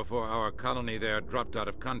shortly before our colony there dropped out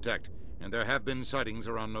of contact, and there have been sightings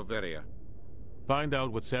around Noveria. Find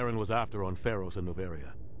out what Saren was after on Pharos and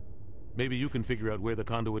Noveria. Maybe you can figure out where the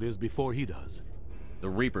conduit is before he does. The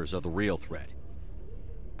Reapers are the real threat.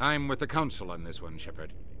 I'm with the Council on this one,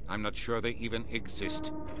 Shepard. I'm not sure they even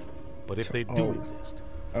exist. But if they do exist,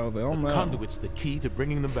 they'll know. Conduit's the key to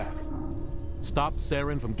bringing them back. Stop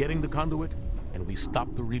Saren from getting the conduit, and we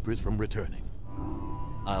stop the Reapers from returning.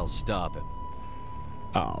 I'll stop him.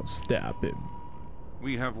 I'll stop him.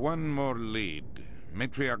 We have one more lead.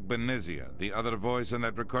 Matriarch Benezia, the other voice in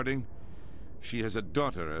that recording. She has a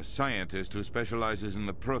daughter, a scientist who specializes in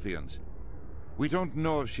the Protheans. We don't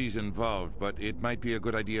know if she's involved, but it might be a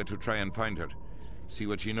good idea to try and find her. See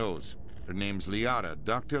what she knows. Her name's Liara,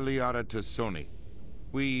 Dr. Liara Tassoni.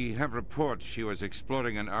 We have reports she was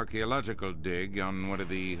exploring an archaeological dig on one of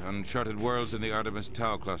the uncharted worlds in the Artemis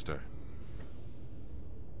Tau cluster.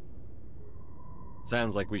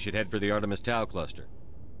 Sounds like we should head for the Artemis Tau cluster.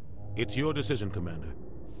 It's your decision, Commander.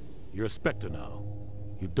 You're a Spectre now.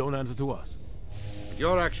 You don't answer to us.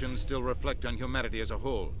 Your actions still reflect on humanity as a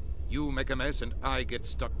whole. You make a mess and I get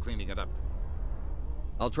stuck cleaning it up.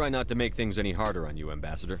 I'll try not to make things any harder on you,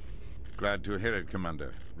 Ambassador. Glad to hear it,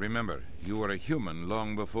 Commander. Remember, you were a human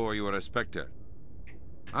long before you were a Spectre.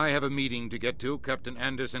 I have a meeting to get to. Captain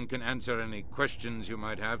Anderson can answer any questions you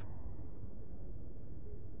might have.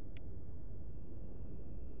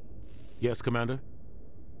 Yes, Commander?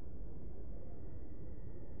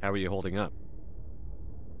 How are you holding up?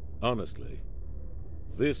 Honestly,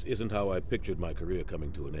 this isn't how I pictured my career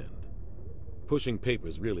coming to an end. Pushing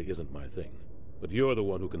papers really isn't my thing, but you're the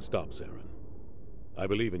one who can stop Saren. I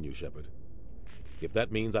believe in you, Shepard. If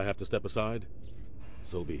that means I have to step aside,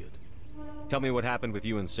 so be it. Tell me what happened with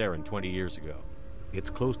you and Saren 20 years ago.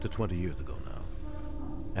 It's close to 20 years ago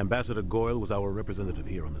now. Ambassador Goyle was our representative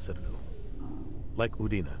here on the Citadel. Like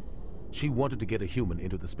Udina, she wanted to get a human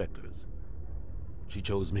into the Spectres. She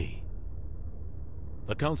chose me.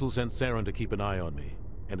 The Council sent Saren to keep an eye on me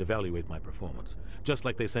and evaluate my performance, just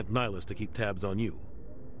like they sent Nihilus to keep tabs on you.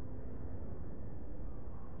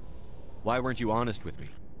 Why weren't you honest with me?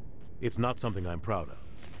 It's not something I'm proud of.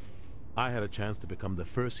 I had a chance to become the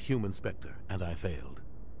first human Spectre, and I failed.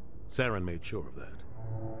 Saren made sure of that.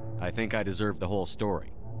 I think I deserve the whole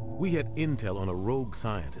story. We had intel on a rogue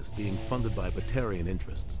scientist being funded by Batarian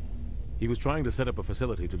interests. He was trying to set up a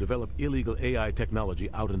facility to develop illegal AI technology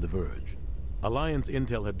out in the Verge. Alliance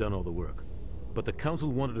intel had done all the work, but the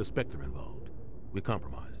Council wanted a Spectre involved. We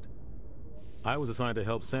compromised. I was assigned to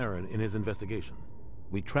help Saren in his investigation.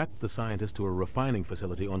 We tracked the scientist to a refining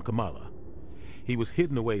facility on Kamala. He was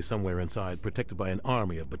hidden away somewhere inside, protected by an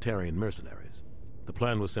army of Batarian mercenaries. The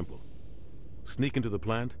plan was simple. Sneak into the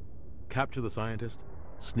plant, capture the scientist,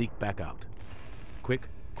 sneak back out. Quick,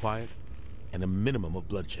 quiet, and a minimum of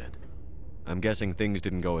bloodshed. I'm guessing things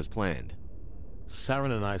didn't go as planned.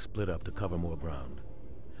 Saren and I split up to cover more ground.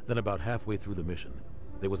 Then about halfway through the mission,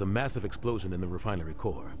 there was a massive explosion in the refinery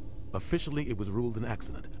core. Officially, it was ruled an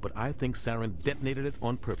accident, but I think Saren detonated it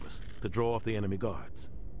on purpose to draw off the enemy guards.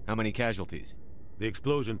 How many casualties? The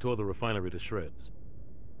explosion tore the refinery to shreds.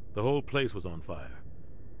 The whole place was on fire.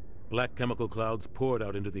 Black chemical clouds poured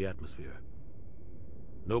out into the atmosphere.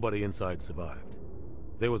 Nobody inside survived.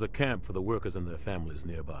 There was a camp for the workers and their families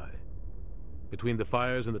nearby. Between the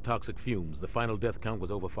fires and the toxic fumes, the final death count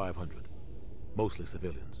was over 500. Mostly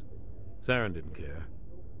civilians. Saren didn't care.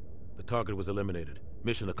 The target was eliminated,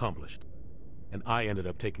 mission accomplished. And I ended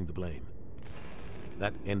up taking the blame.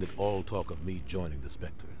 That ended all talk of me joining the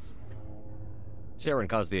Spectres. Saren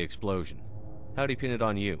caused the explosion. How'd he pin it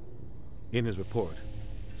on you? In his report,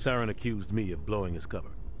 Saren accused me of blowing his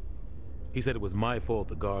cover. He said it was my fault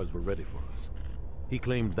the guards were ready for us. He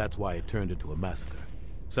claimed that's why it turned into a massacre.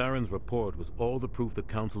 Saren's report was all the proof the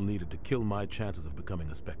Council needed to kill my chances of becoming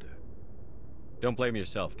a Spectre. Don't blame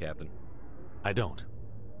yourself, Captain. I don't.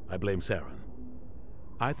 I blame Saren.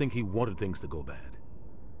 I think he wanted things to go bad.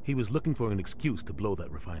 He was looking for an excuse to blow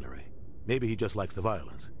that refinery. Maybe he just likes the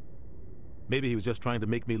violence. Maybe he was just trying to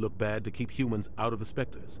make me look bad to keep humans out of the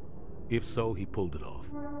Spectres. If so, he pulled it off.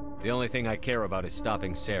 The only thing I care about is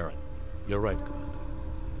stopping Saren. You're right, Commander.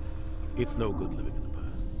 It's no good living in the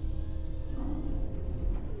past.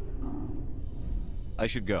 I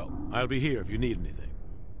should go. I'll be here if you need anything.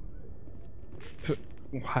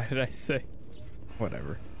 Why did I say?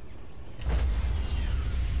 Whatever.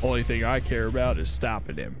 Only thing I care about is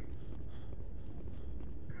stopping him.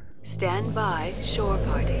 Stand by, shore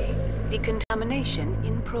party. Decontamination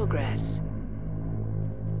in progress.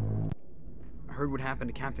 I heard what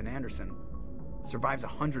happened to Captain Anderson. Survives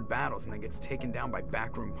 100 battles and then gets taken down by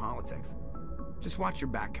backroom politics. Just watch your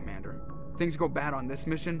back, Commander. Things go bad on this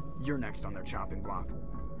mission, you're next on their chopping block.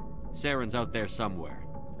 Saren's out there somewhere,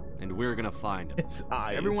 and we're gonna find him. His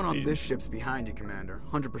eyes, Everyone on this ship's behind you, Commander.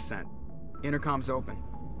 100%. Intercom's open.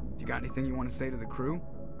 If you got anything you want to say to the crew,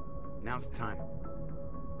 now's the time.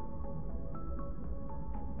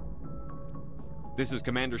 This is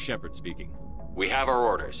Commander Shepard speaking. We have our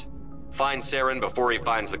orders. Find Saren before he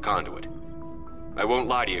finds the conduit. I won't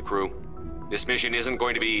lie to you, crew. This mission isn't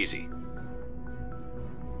going to be easy.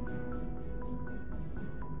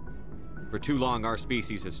 For too long, our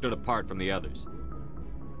species has stood apart from the others.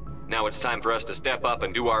 Now it's time for us to step up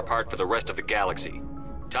and do our part for the rest of the galaxy.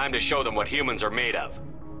 Time to show them what humans are made of.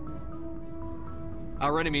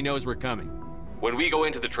 Our enemy knows we're coming. When we go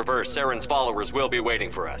into the Traverse, Saren's followers will be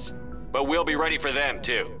waiting for us. But we'll be ready for them,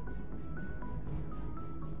 too.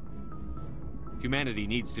 Humanity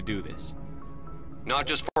needs to do this. Not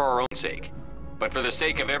just for our own sake, but for the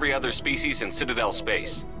sake of every other species in Citadel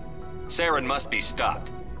space. Saren must be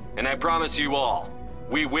stopped. And I promise you all,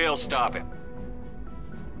 we will stop him.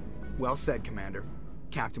 Well said, Commander.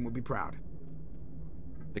 Captain will be proud.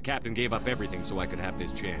 The Captain gave up everything so I could have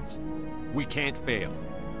this chance. We can't fail.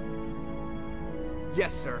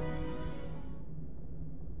 Yes, sir.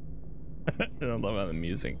 I love how the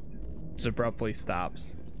music just abruptly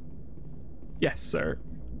stops. Yes, sir.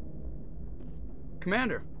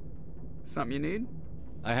 Commander, something you need?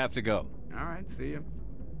 I have to go. All right, see you.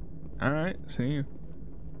 All right, see you.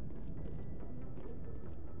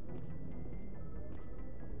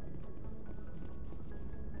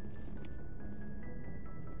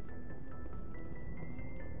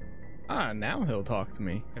 Ah, now he'll talk to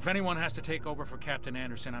me. If anyone has to take over for Captain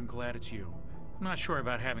Anderson, I'm glad it's you. I'm not sure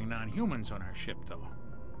about having non-humans on our ship, though.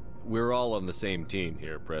 We're all on the same team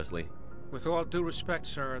here, Presley. With all due respect,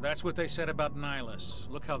 sir, that's what they said about Nihilus.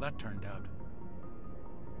 Look how that turned out.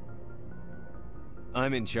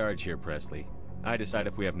 I'm in charge here, Presley. I decide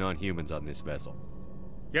if we have non-humans on this vessel.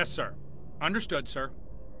 Yes, sir. Understood, sir.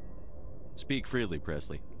 Speak freely,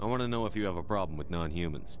 Presley. I want to know if you have a problem with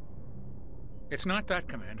non-humans. It's not that,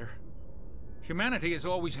 Commander. Humanity has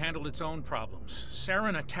always handled its own problems.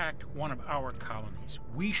 Saren attacked one of our colonies.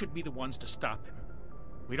 We should be the ones to stop him.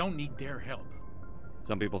 We don't need their help.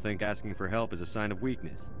 Some people think asking for help is a sign of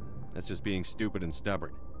weakness. That's just being stupid and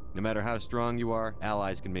stubborn. No matter how strong you are,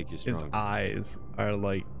 allies can make you stronger. His eyes are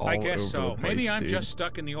like all I guess over so. the place, Maybe I'm dude. just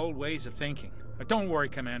stuck in the old ways of thinking. But don't worry,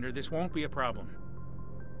 Commander. This won't be a problem.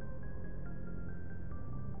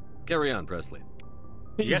 Carry on, Presley.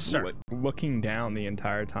 Yes, sir. Looking down the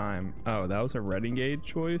entire time. Oh, that was a renegade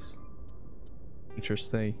choice?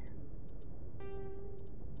 Interesting.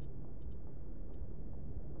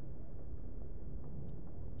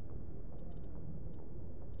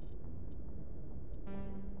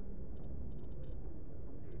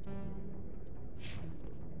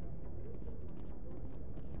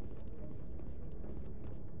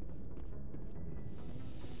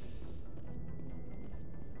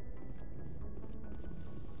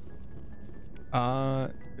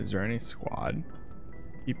 Is there any squad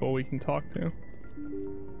people we can talk to?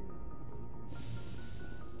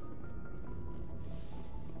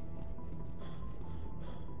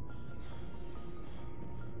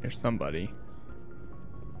 There's somebody.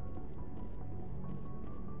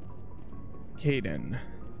 Caden.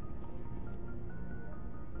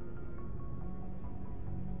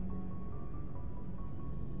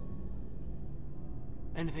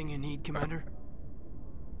 Anything you need, Commander?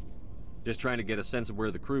 Just trying to get a sense of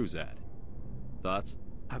where the crew's at. Thoughts?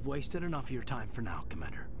 I've wasted enough of your time for now,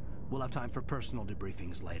 Commander. We'll have time for personal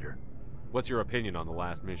debriefings later. What's your opinion on the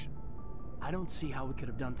last mission? I don't see how we could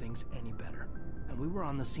have done things any better. And we were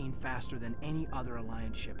on the scene faster than any other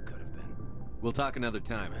Alliance ship could have been. We'll talk another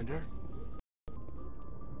time. Commander?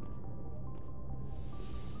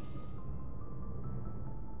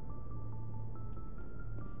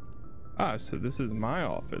 Ah, so this is my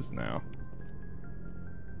office now.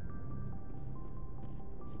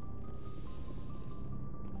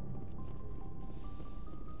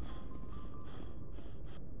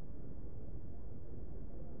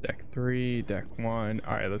 Deck 3, deck 1.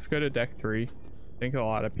 All right, let's go to deck 3. I think a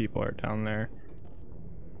lot of people are down there.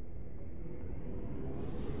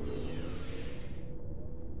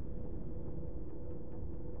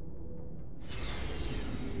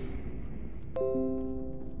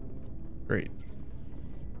 Great.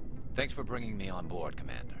 Thanks for bringing me on board,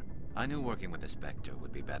 Commander. I knew working with a Spectre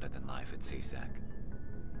would be better than life at CSEC.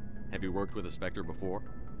 Have you worked with a Spectre before?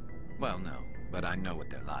 Well, no, but I know what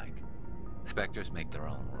they're like. Spectres make their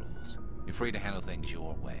own rules. You're free to handle things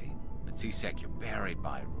your way. At CSEC, you're buried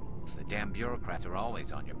by rules. The damn bureaucrats are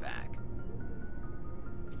always on your back.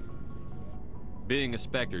 Being a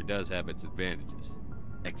Spectre does have its advantages.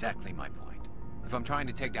 Exactly my point. If I'm trying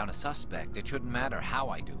to take down a suspect, it shouldn't matter how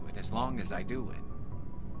I do it, as long as I do it.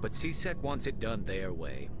 But CSEC wants it done their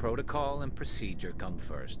way. Protocol and procedure come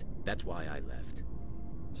first. That's why I left.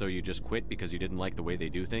 So you just quit because you didn't like the way they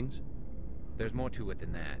do things? There's more to it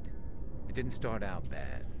than that. It didn't start out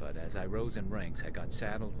bad, but as I rose in ranks, I got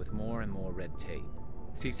saddled with more and more red tape.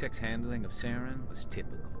 CSEC's handling of Saren was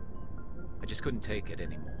typical. I just couldn't take it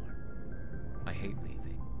anymore. I hate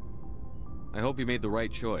leaving. I hope you made the right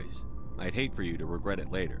choice. I'd hate for you to regret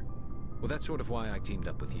it later. Well, that's sort of why I teamed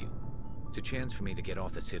up with you. It's a chance for me to get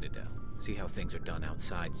off the Citadel, see how things are done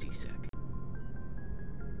outside CSEC.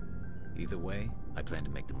 Either way, I plan to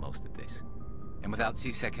make the most of this. And without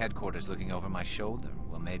CSEC headquarters looking over my shoulder,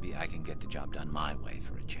 well, maybe I can get the job done my way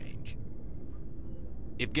for a change.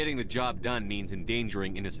 If getting the job done means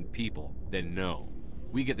endangering innocent people, then no.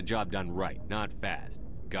 We get the job done right, not fast.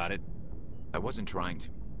 Got it? I wasn't trying to.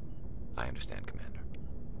 I understand, Commander.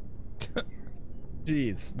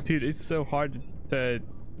 Jeez, dude, it's so hard to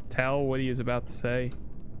tell what he is about to say.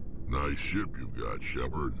 Nice ship you've got,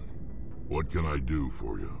 Shepard. What can I do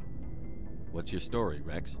for you? What's your story,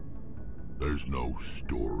 Rex? There's no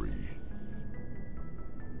story.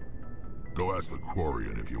 Go ask the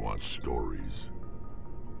Quarian if you want stories.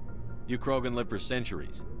 You Krogan lived for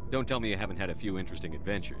centuries. Don't tell me you haven't had a few interesting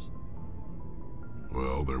adventures.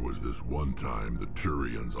 Well, there was this one time the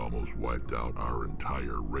Turians almost wiped out our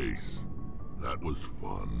entire race. That was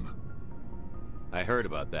fun. I heard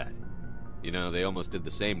about that. You know, they almost did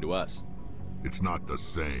the same to us. It's not the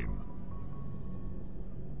same.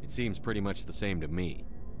 It seems pretty much the same to me.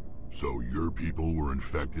 So your people were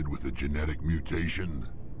infected with a genetic mutation?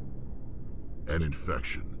 An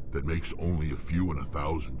infection that makes only a few in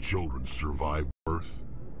 1,000 children survive birth?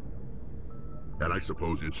 And I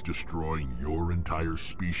suppose it's destroying your entire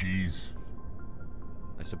species?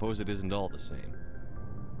 I suppose it isn't all the same.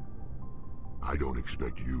 I don't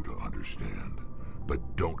expect you to understand,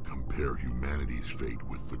 but don't compare humanity's fate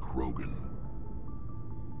with the Krogan.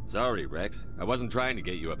 Sorry, Rex. I wasn't trying to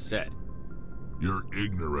get you upset. Your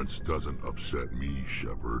ignorance doesn't upset me,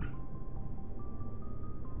 Shepard.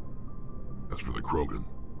 As for the Krogan,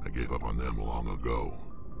 I gave up on them long ago.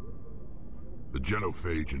 The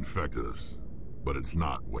genophage infected us, but it's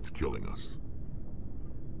not what's killing us.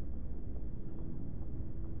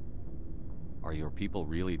 Are your people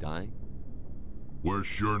really dying? We're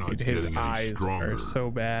sure not Dude, his getting any eyes stronger. are so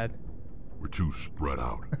bad. We're too spread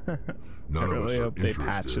out. None of us really are hope they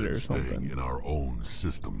patch interested it or in staying something. in our own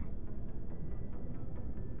system.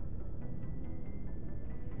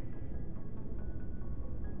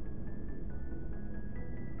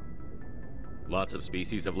 Lots of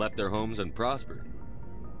species have left their homes and prospered.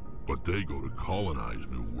 But they go to colonize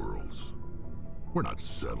new worlds. We're not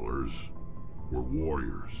settlers. We're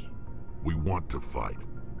warriors. We want to fight.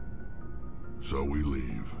 So we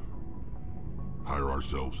leave. Hire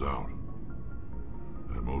ourselves out.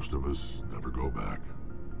 And most of us never go back.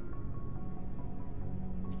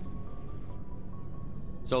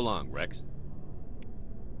 So long, Rex.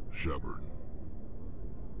 Shepard.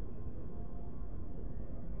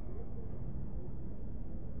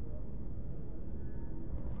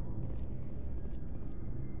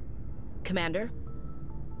 Commander?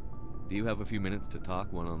 Do you have a few minutes to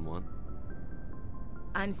talk one-on-one?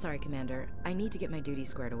 I'm sorry, Commander. I need to get my duties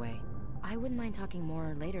squared away. I wouldn't mind talking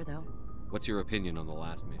more later, though. What's your opinion on the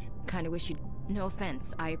last mission? Kinda wish you'd... No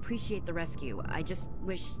offense. I appreciate the rescue. I just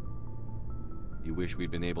wish... You wish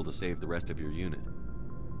we'd been able to save the rest of your unit?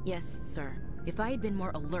 Yes, sir. If I had been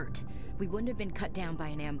more alert, we wouldn't have been cut down by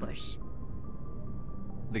an ambush.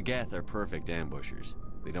 The Geth are perfect ambushers.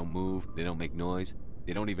 They don't move, they don't make noise,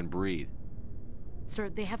 they don't even breathe. Sir,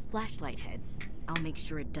 they have flashlight heads. I'll make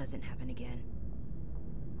sure it doesn't happen again.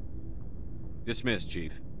 Dismissed,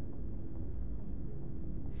 Chief.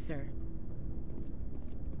 Sir.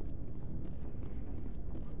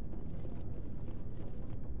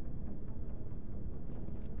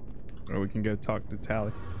 Or we can go talk to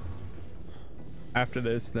Tally. After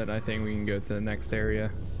this, then I think we can go to the next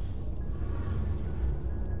area.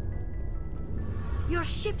 Your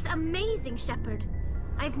ship's amazing, Shepard.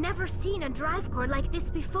 I've never seen a drive core like this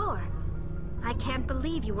before. I can't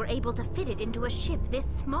believe you were able to fit it into a ship this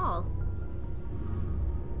small.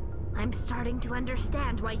 I'm starting to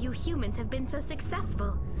understand why you humans have been so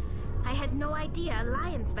successful. I had no idea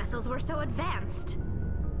Alliance vessels were so advanced.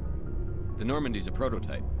 The Normandy's a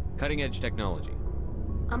prototype. Cutting-edge technology.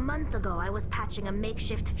 A month ago, I was patching a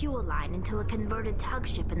makeshift fuel line into a converted tug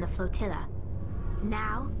ship in the flotilla.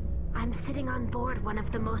 Now, I'm sitting on board one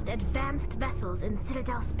of the most advanced vessels in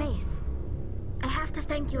Citadel space. I have to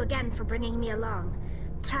thank you again for bringing me along.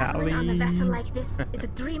 Traveling on a vessel like this is a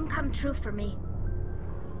dream come true for me.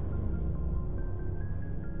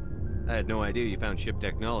 I had no idea you found ship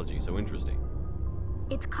technology so interesting.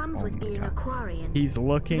 It comes with being a Quarian. He's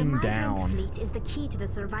looking the down. migrant fleet is the key to the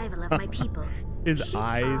survival of my people. His Ships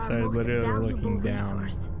eyes our are most literally valuable looking down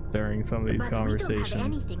resource. during some of these But conversations. we don't have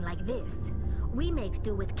anything like this. We make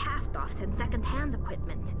do with cast-offs and second-hand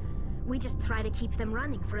equipment. We just try to keep them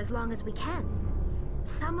running for as long as we can.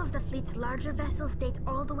 Some of the fleet's larger vessels date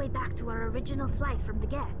all the way back to our original flight from the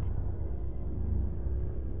Geth.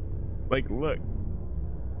 Like, look.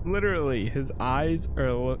 Literally, his eyes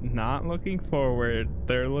are not looking forward,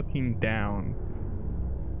 they're looking down.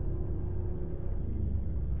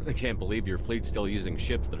 I can't believe your fleet's still using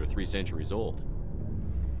ships that are 3 centuries old.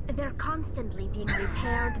 They're constantly being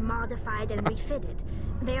repaired, modified, and refitted.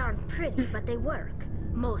 They aren't pretty, but they work.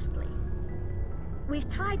 Mostly. We've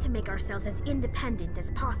tried to make ourselves as independent as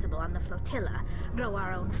possible on the flotilla. Grow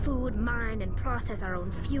our own food, mine, and process our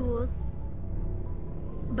own fuel.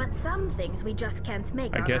 But some things we just can't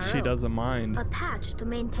make on I guess our she own. doesn't mind. A patch to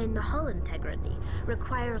maintain the hull integrity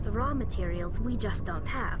requires raw materials we just don't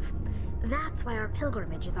have. That's why our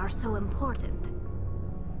pilgrimages are so important.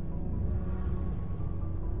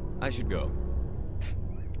 I should go.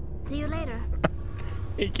 See you later.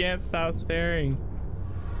 He can't stop staring.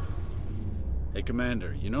 Hey,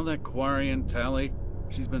 Commander, you know that Quarian Tally?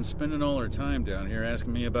 She's been spending all her time down here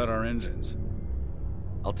asking me about our engines.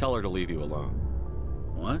 I'll tell her to leave you alone.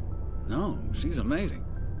 What? No, she's amazing.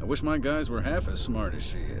 I wish my guys were half as smart as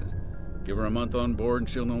she is. Give her a month on board and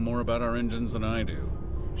she'll know more about our engines than I do.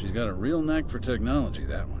 She's got a real knack for technology,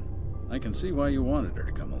 that one. I can see why you wanted her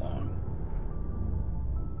to come along.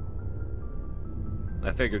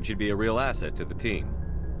 I figured she'd be a real asset to the team.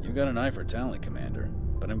 You got an eye for talent, Commander,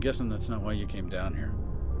 but I'm guessing that's not why you came down here.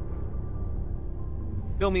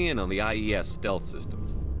 Fill me in on the IES stealth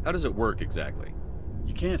systems. How does it work exactly?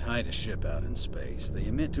 You can't hide a ship out in space. They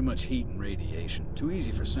emit too much heat and radiation. Too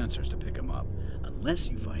easy for sensors to pick them up, unless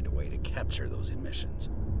you find a way to capture those emissions.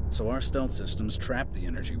 So our stealth systems trap the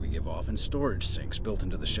energy we give off in storage sinks built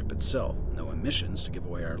into the ship itself. No emissions to give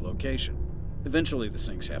away our location. Eventually the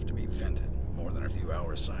sinks have to be vented. More than a few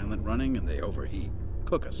hours silent running and they overheat.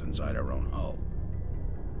 Cook us inside our own hull.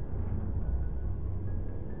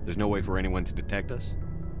 There's no way for anyone to detect us?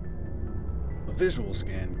 A visual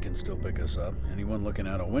scan can still pick us up. Anyone looking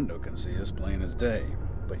out a window can see us plain as day.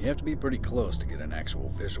 but you have to be pretty close to get an actual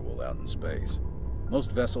visual out in space.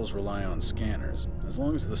 Most vessels rely on scanners. As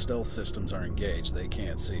long as the stealth systems are engaged, they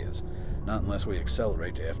can't see us. Not unless we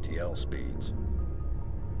accelerate to FTL speeds.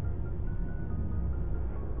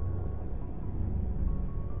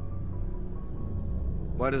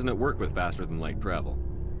 Why doesn't it work with faster-than-light travel?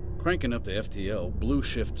 Cranking up the FTL blue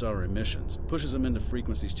shifts our emissions, pushes them into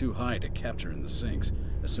frequencies too high to capture in the sinks.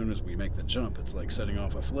 As soon as we make the jump, it's like setting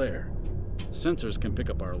off a flare. Sensors can pick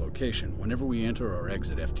up our location whenever we enter or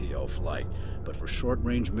exit FTL flight, but for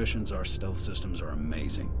short-range missions, our stealth systems are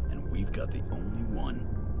amazing, and we've got the only one.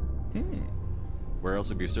 Where else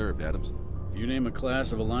have you served, Adams? If you name a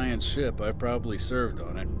class of Alliance ship, I've probably served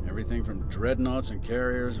on it. Everything from dreadnoughts and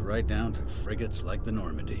carriers right down to frigates like the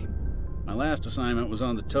Normandy. My last assignment was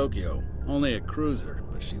on the Tokyo, only a cruiser,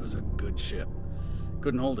 but she was a good ship.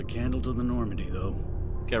 Couldn't hold a candle to the Normandy, though.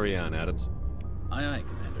 Carry on, Adams. Aye, aye,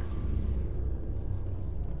 Commander.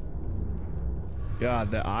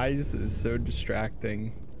 God, the eyes is so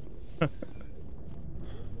distracting.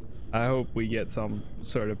 I hope we get some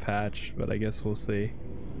sort of patch, but I guess we'll see.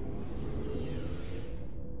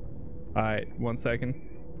 Alright, 1 second.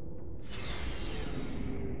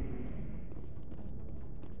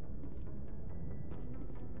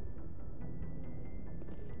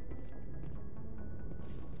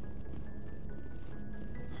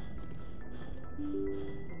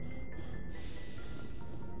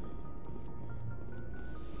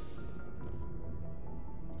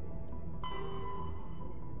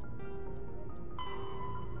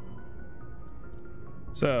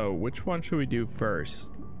 So, which one should we do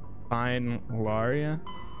first? Find Laria,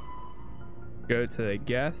 go to the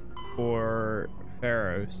Geth, or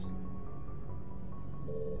Pharos?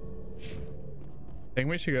 I think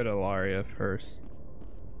we should go to Laria first.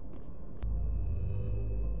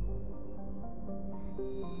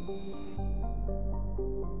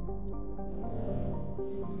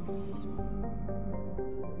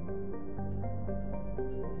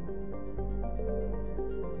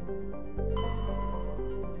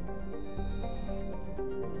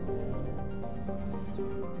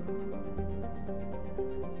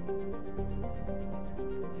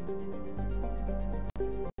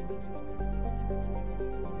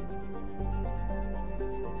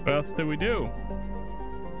 What else did we do?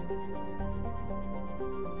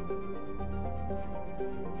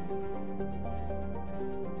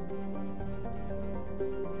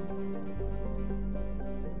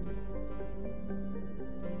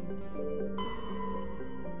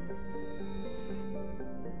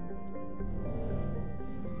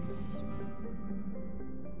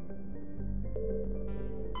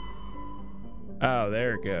 Oh,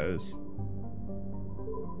 there it goes.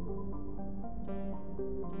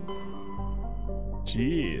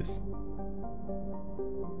 Jeez.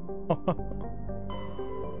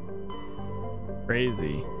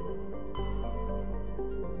 Crazy.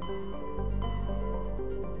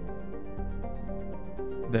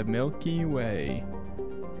 The Milky Way.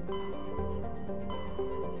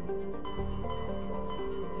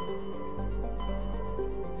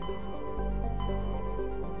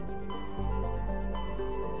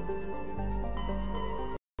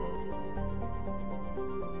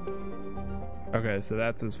 Okay, so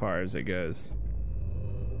that's as far as it goes.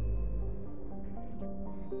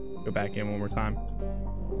 Go back in one more time.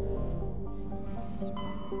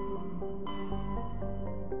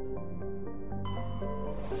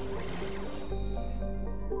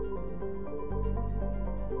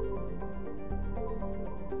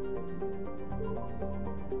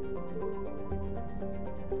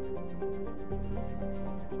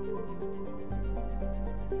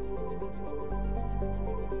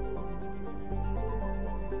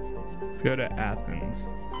 Let's go to Athens.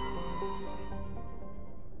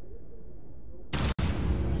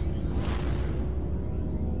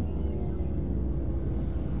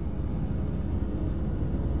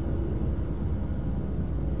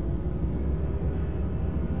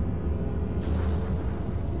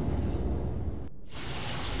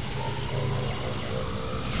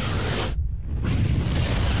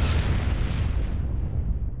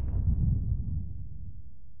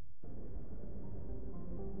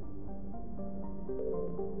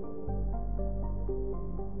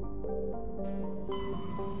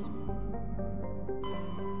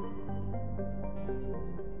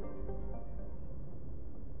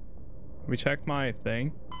 Let me check my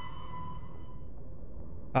thing.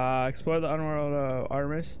 Explore the underworld of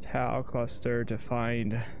Artemis Tau cluster to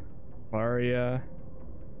find Laria.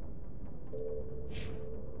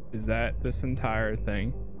 Is that this entire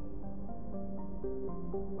thing?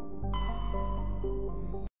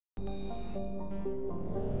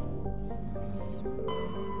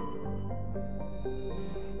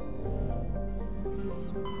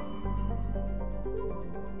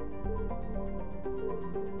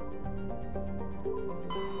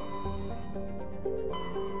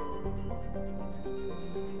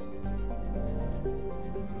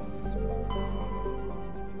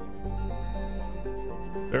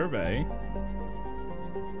 Survey.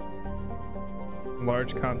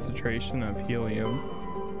 Large concentration of helium.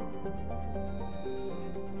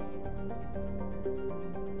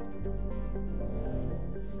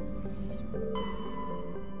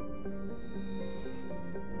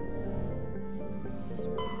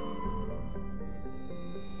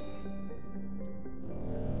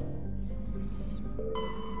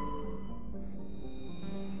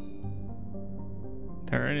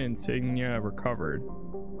 Terran insignia recovered.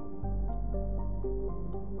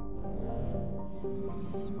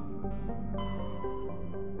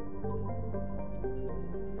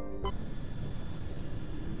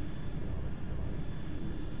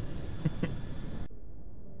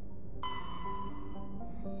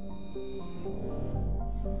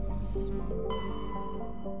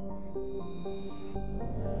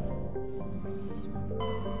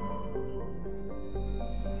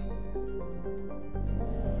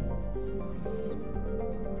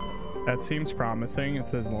 That seems promising. It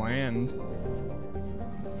says land.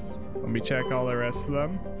 Let me check all the rest of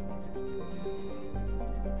them.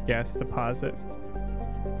 Gas deposit.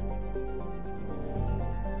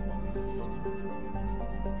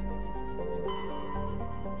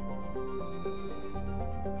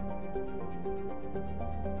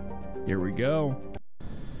 Here we go.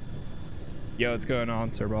 Yo, what's going on,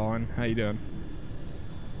 Sir Ballin? How you doing?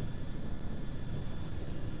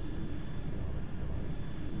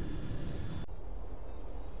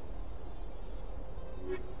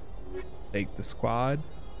 Take the squad.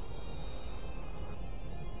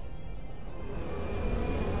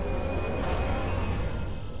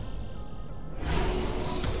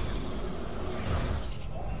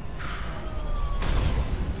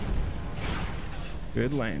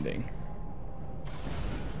 Good landing.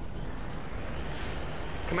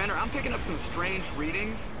 Commander, I'm picking up some strange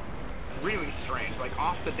readings. Really strange, like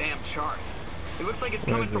off the damn charts. It looks like it's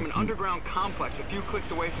coming from an underground complex a few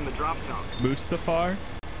clicks away from the drop zone. Mustafar?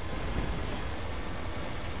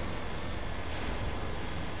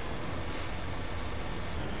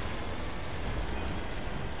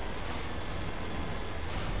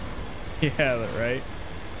 Yeah, right.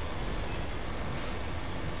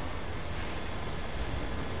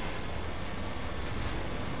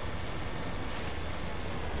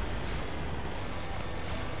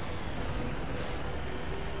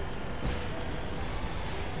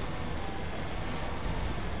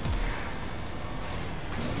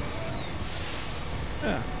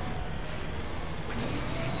 Yeah.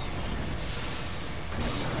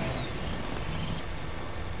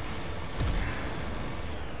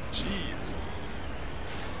 Jeez.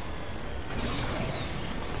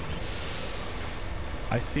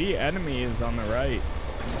 I see enemies on the right.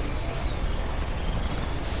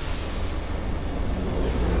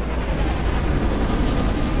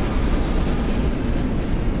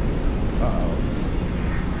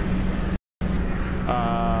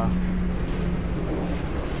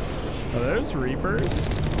 Are those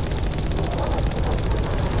Reapers?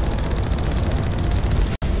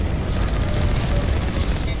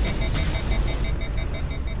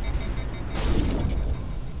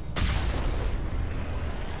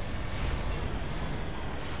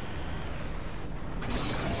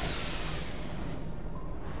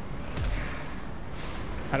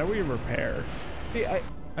 How do we repair? See, I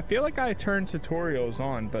feel like I turned tutorials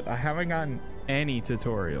on, but I haven't gotten any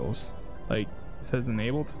tutorials. Like, it says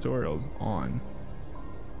enable tutorials on.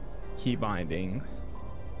 Key bindings.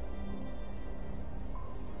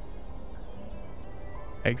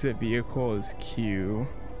 Exit vehicle is Q.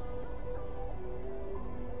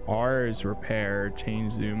 R is repair.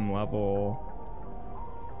 Change zoom level.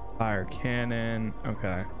 Fire cannon.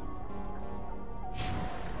 Okay.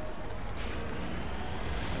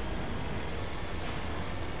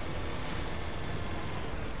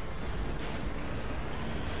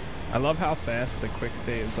 I love how fast the quick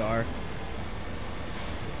saves are.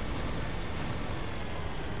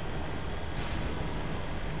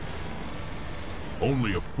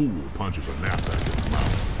 Only a fool punches a knapsack in the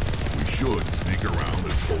mouth. We should sneak around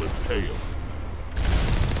and pull its tail.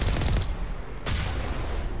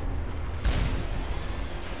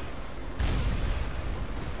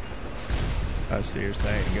 Oh, so you're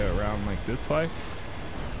saying go around like this way?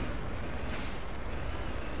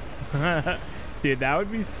 Dude, that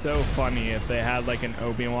would be so funny if they had like an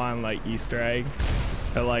Obi-Wan like Easter egg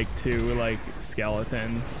or like two like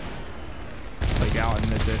skeletons like out in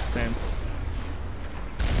the distance,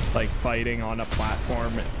 like fighting on a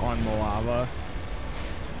platform on the lava.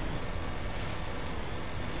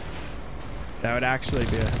 That would actually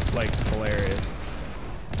be like hilarious.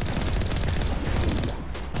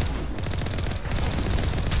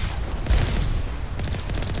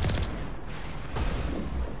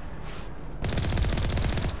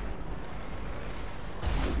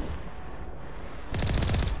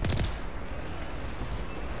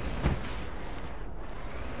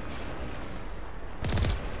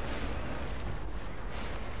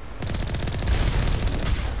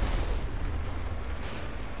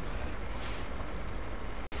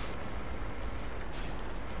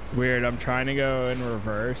 Weird, I'm trying to go in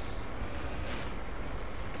reverse.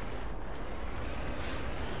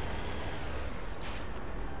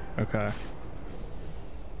 Okay.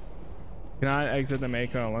 Cannot exit the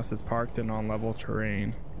Mako unless it's parked in on-level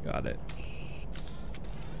terrain. Got it.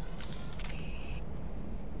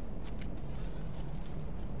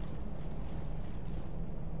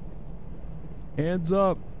 Hands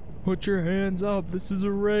up. Put your hands up. This is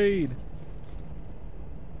a raid.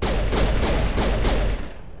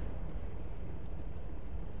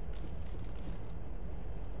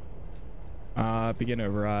 Begin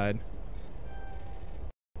override.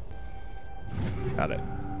 Got it.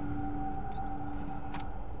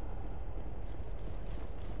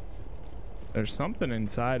 There's something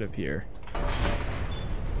inside of here.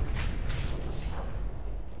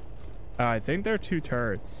 I think they're 2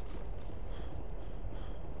 turrets.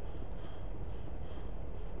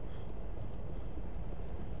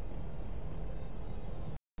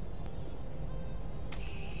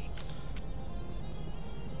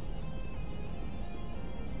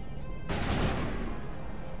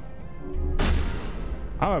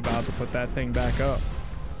 I'm about to put that thing back up.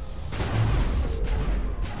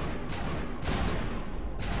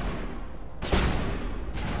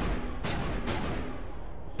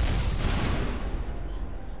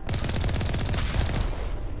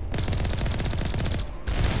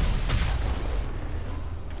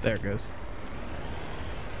 There it goes.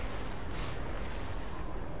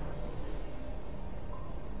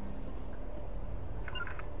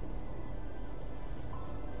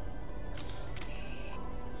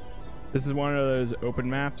 This is one of those open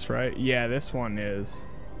maps, right? Yeah, this one is.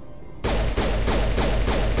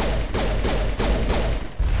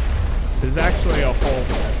 There's actually a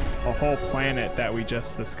whole planet that we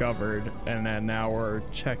just discovered, and then now we're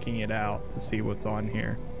checking it out to see what's on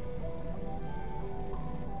here.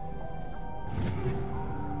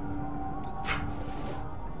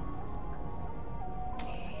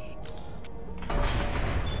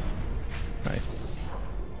 Nice.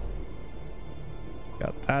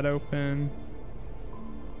 Got that open.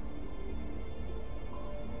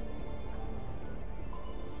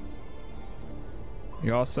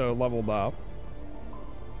 You also leveled up.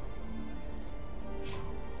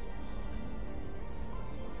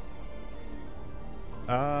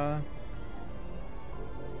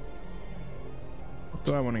 What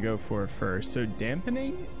do I want to go for first? So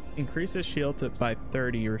dampening increases shield by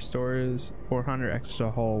 30, restores 400 extra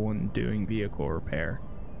hull when doing vehicle repair.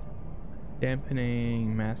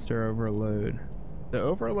 Dampening, master overload. The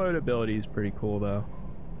overload ability is pretty cool though.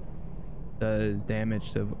 Does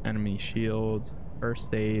damage to enemy shields.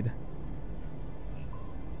 First aid.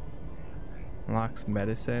 Unlocks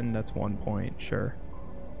medicine. That's 1 point. Sure.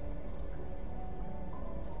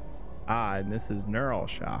 Ah, and this is neural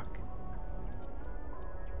shock.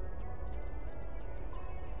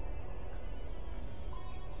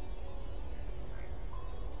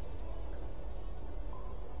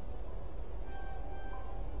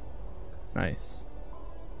 Nice.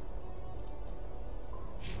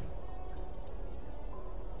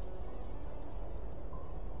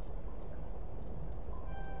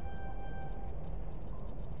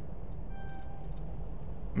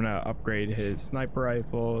 I'm gonna upgrade his sniper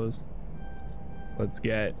rifles. Let's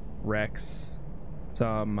get Rex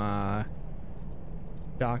some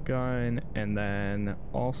shotgun, and then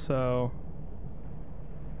also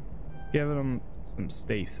give him some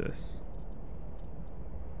stasis.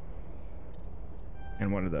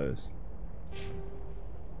 And one of those.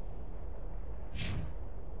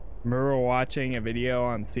 Remember watching a video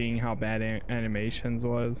on seeing how bad animations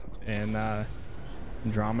was, and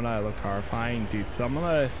Andromeda. It looked horrifying. Dude, some of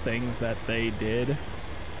the things that they did,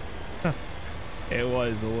 it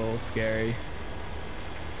was a little scary.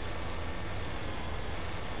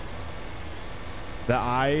 The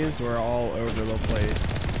eyes were all over the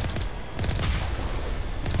place.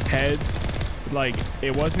 Heads, like,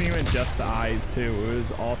 it wasn't even just the eyes too, it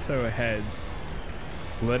was also heads.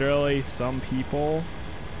 Literally, some people,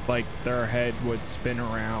 like, their head would spin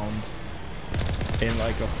around in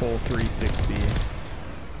like a full 360.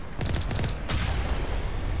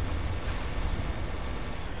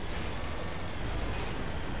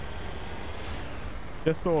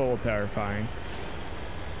 Just a little terrifying.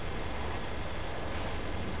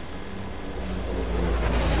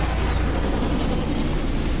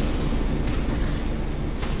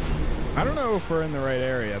 I don't know if we're in the right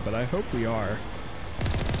area, but I hope we are.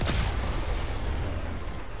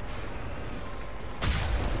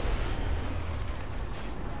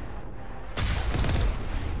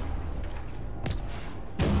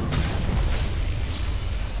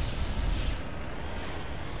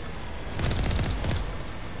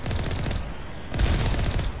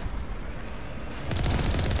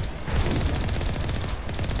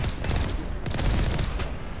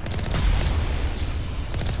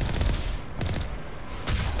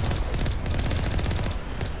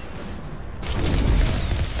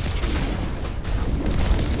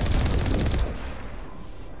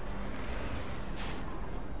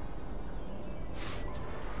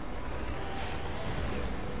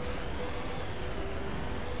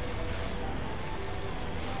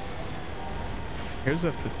 Here's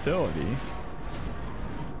a facility.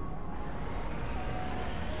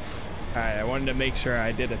 Alright, I wanted to make sure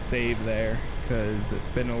I did a save there because it's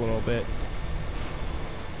been a little bit.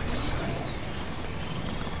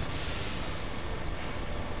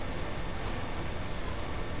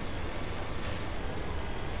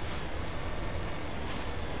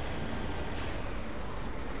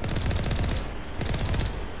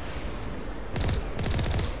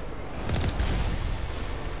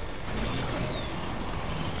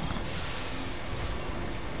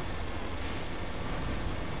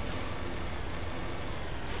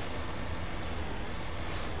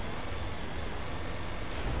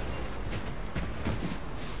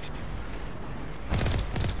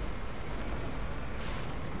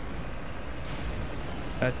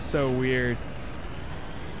 That's so weird.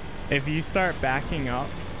 If you start backing up,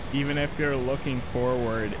 even if you're looking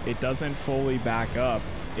forward, it doesn't fully back up.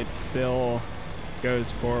 It still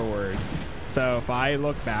goes forward. So if I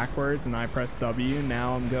look backwards and I press W,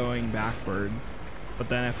 now I'm going backwards. But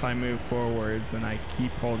then if I move forwards and I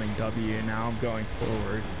keep holding W, now I'm going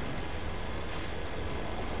forwards.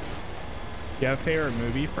 Do you have a favorite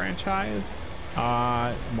movie franchise?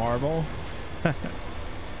 Marvel.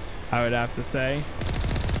 I would have to say.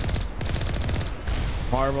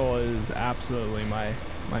 Marvel is absolutely my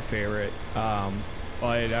favorite.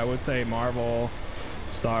 But I would say Marvel,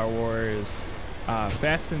 Star Wars,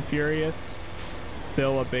 Fast and Furious.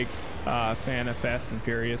 Still a big fan of Fast and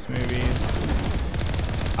Furious movies.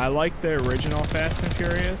 I like the original Fast and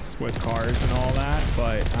Furious with cars and all that,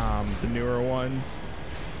 but the newer ones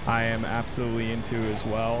I am absolutely into as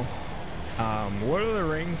well. Lord of the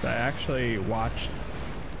Rings, I actually watched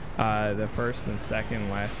the first and second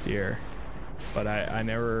last year, but I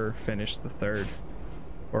never finished the third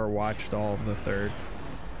or watched all of the third.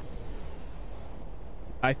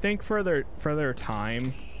 I think for their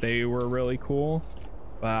time they were really cool,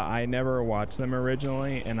 but I never watched them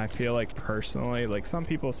originally, and I feel like personally, like some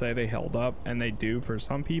people say they held up, and they do for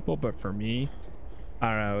some people, but for me, I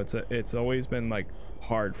don't know, it's always been like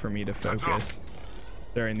hard for me to focus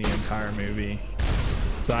during the entire movie,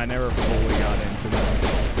 so I never fully got into them.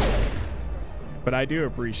 But I do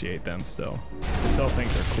appreciate them still. I still think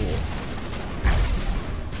they're cool.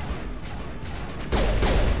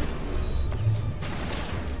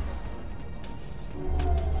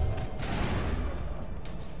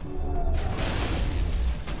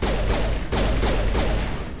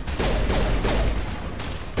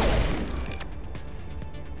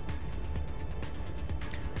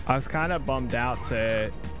 I was kind of bummed out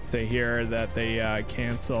to hear that they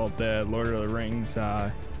canceled the Lord of the Rings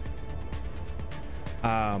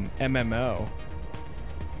MMO.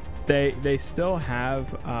 They still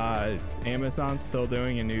have Amazon still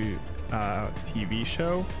doing a new TV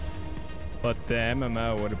show, but the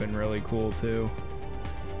MMO would have been really cool too.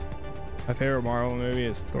 My favorite Marvel movie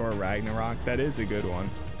is Thor Ragnarok. That is a good one.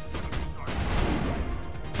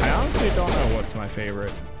 I honestly don't know what's my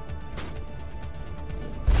favorite.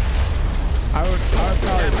 I would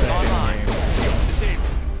probably say Endgame.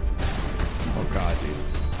 Oh god, dude.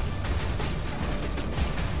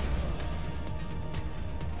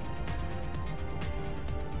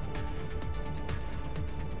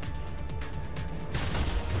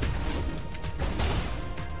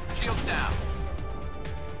 Shields down.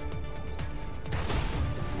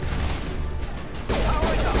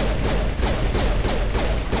 Powering up.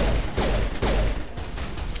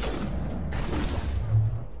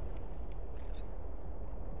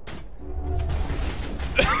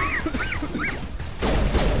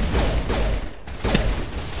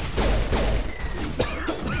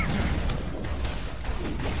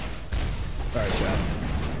 Sorry, chat.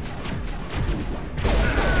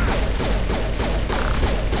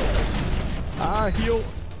 Heal.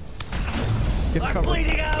 Get I'm covered.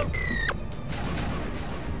 bleeding out.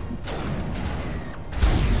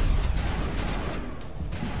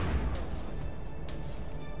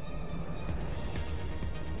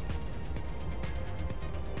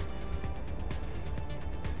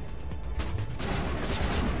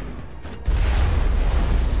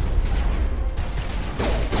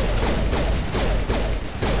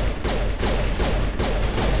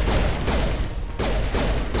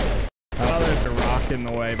 In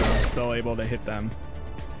the way, but I'm still able to hit them.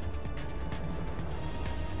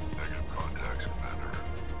 Negative contacts, Commander.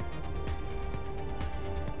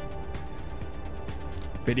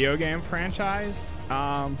 Video game franchise?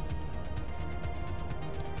 That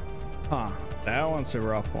one's a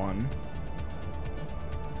rough one.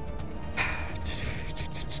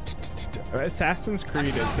 Assassin's Creed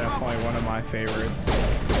is definitely one of my favorites.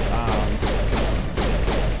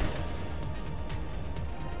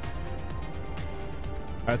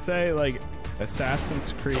 I'd say like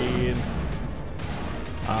Assassin's Creed,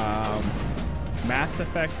 Mass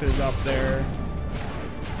Effect is up there,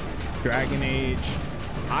 Dragon Age.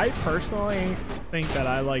 I personally think that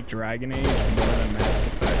I like Dragon Age more than Mass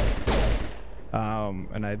Effect.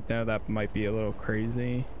 And I know that might be a little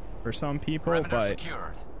crazy for some people, but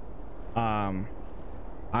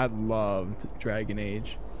I loved Dragon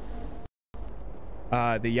Age.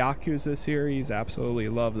 The Yakuza series, absolutely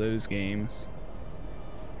love those games.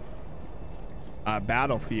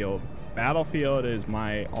 Battlefield is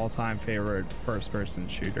my all-time favorite first-person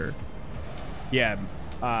shooter. Yeah,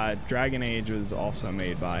 Dragon Age was also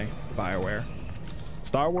made by BioWare.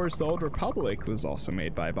 Star Wars The Old Republic was also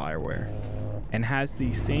made by BioWare and has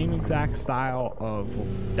the same exact style of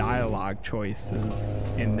dialogue choices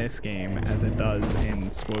in this game as it does in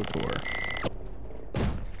SWTOR.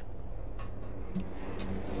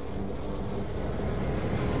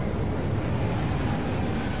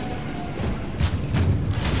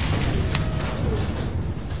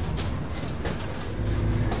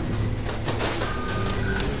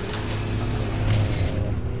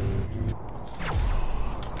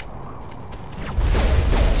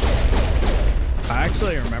 I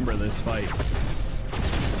actually remember this fight.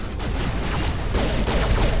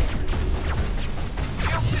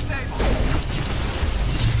 Shield disabled.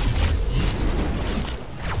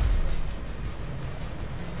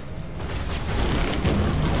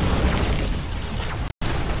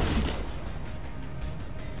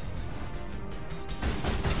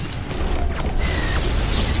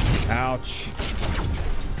 Ouch.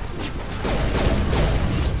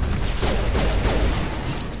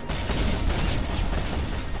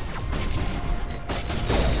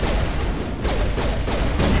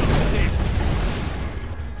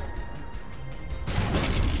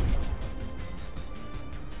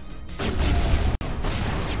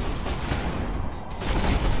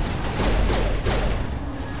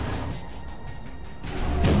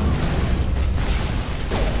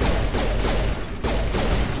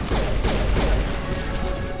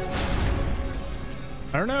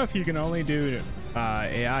 I don't know if you can only do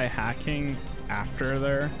AI hacking after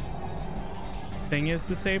their thing is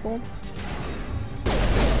disabled.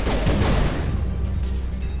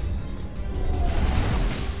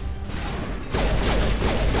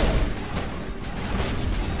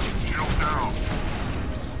 Shield down.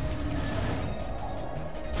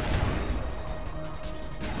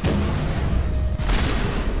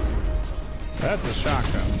 That's a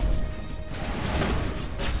shotgun.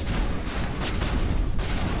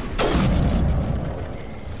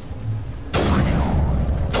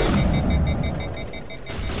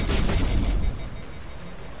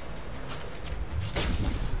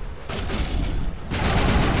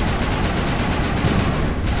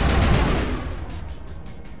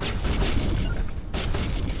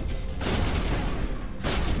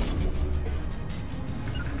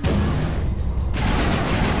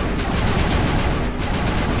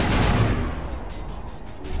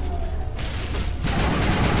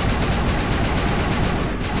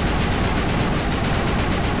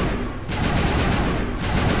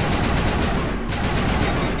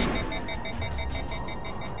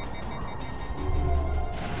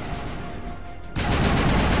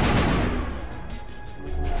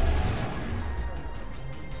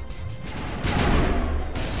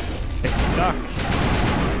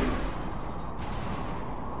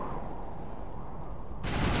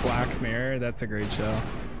 Black Mirror, that's a great show.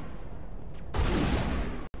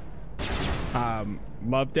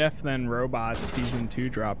 Love, Death, Then Robots season 2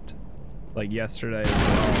 dropped like yesterday as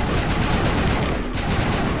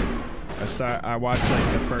well. I watched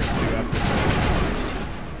like the first 2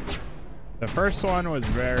 episodes. The first one was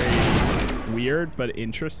very weird but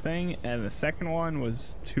interesting, and the second one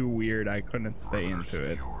was too weird. I couldn't stay into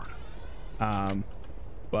it.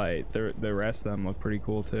 But the rest of them look pretty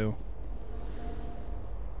cool too.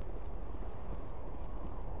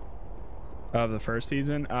 Of the first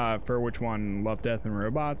season, for which one? Love, Death, and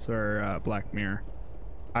Robots or Black Mirror?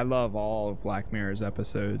 I love all of Black Mirror's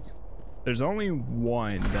episodes. There's only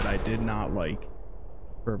one that I did not like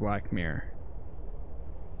for Black Mirror.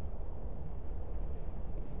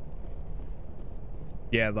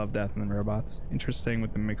 Yeah, Love, Death, and Robots. Interesting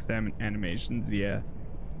with the mixed animations. Yeah,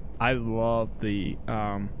 I love the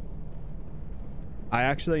I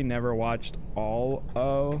actually never watched all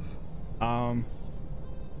of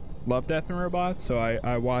Love, Death, and Robots, so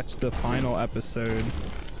I watched the final episode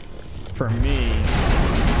for me.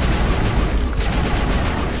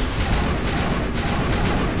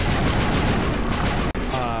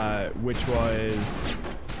 Which was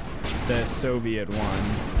the Soviet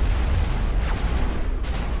one.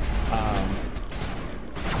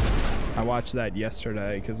 I watched that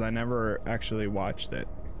yesterday because I never actually watched it,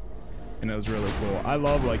 and it was really cool. I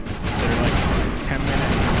love like they're like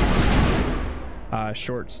 10-minute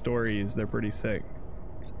short stories. They're pretty sick.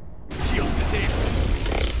 Shields disabled.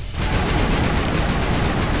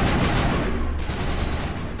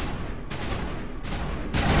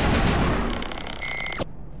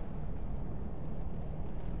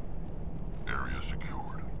 Area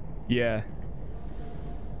secured. Yeah.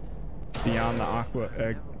 Beyond the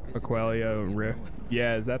Aqualia Rift.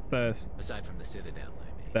 Yeah, is that the Aside from the Citadel, I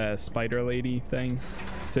mean. the spider lady thing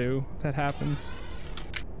too that happens?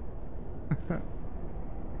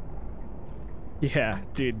 Yeah,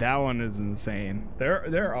 dude, that one is insane.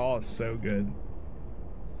 They're all so good.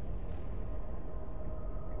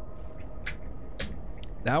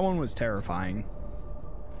 That one was terrifying.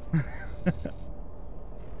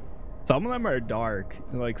 Some of them are dark.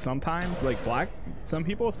 Like sometimes, like some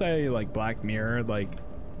people say like Black Mirror, like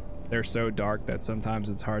they're so dark that sometimes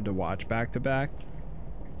it's hard to watch back to back.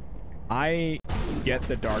 I get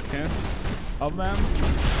the darkness of them,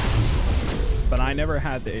 but I never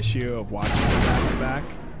had the issue of watching them back to back.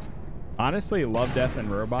 Honestly, Love, Death, and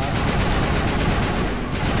Robots.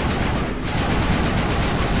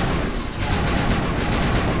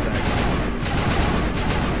 One sec.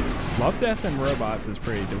 Love, Death, and Robots is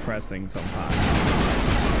pretty depressing sometimes.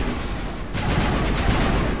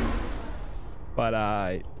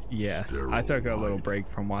 But yeah, I took a little break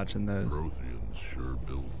from watching those. Protheans sure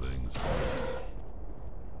build things.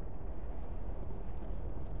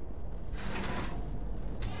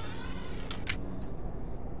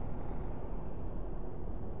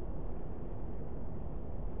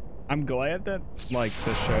 I'm glad that like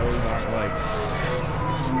the shows aren't like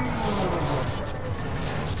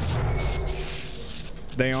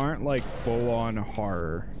they aren't like full on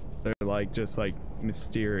horror. They're like just like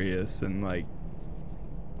mysterious and like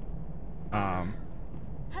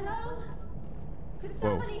Hello? Could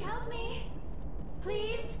somebody help me?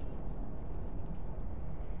 Please?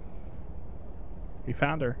 We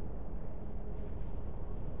found her.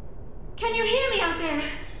 Can you hear me out there?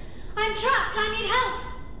 I'm trapped. I need help.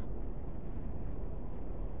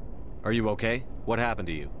 Are you okay? What happened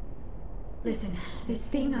to you? Listen, this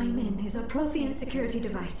thing I'm in is a Prothean security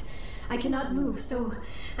device. I cannot move, so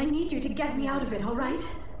I need you to get me out of it, all right?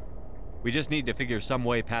 We just need to figure some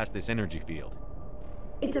way past this energy field.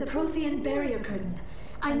 It's a Prothean barrier curtain.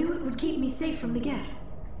 I knew it would keep me safe from the Geth.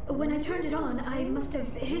 When I turned it on, I must have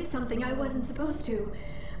hit something I wasn't supposed to.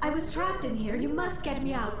 I was trapped in here. You must get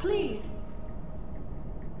me out, please.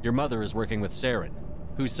 Your mother is working with Saren.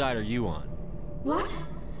 Whose side are you on? What?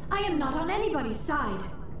 I am not on anybody's side.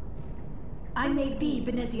 I may be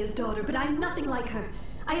Benezia's daughter, but I'm nothing like her.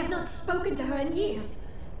 I have not spoken to her in years.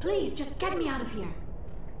 Please, just get me out of here.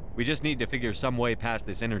 We just need to figure some way past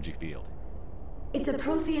this energy field. It's a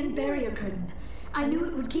Prothean barrier curtain. I knew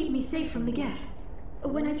it would keep me safe from the Geth.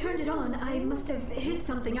 When I turned it on, I must have hit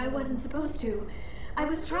something I wasn't supposed to. I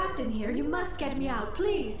was trapped in here. You must get me out,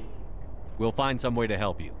 please. We'll find some way to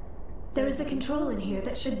help you. There is a control in here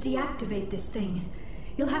that should deactivate this thing.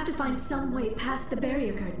 You'll have to find some way past the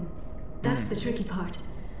barrier curtain. That's the tricky part.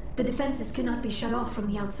 The defenses cannot be shut off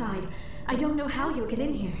from the outside. I don't know how you'll get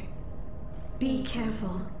in here. Be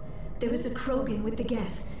careful. There is a Krogan with the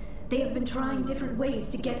Geth. They have been trying different ways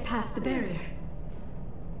to get past the barrier.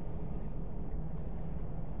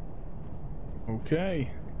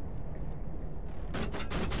 Okay.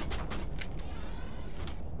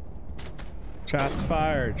 Shots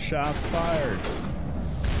fired. Shots fired.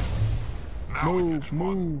 Move,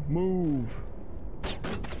 move, move.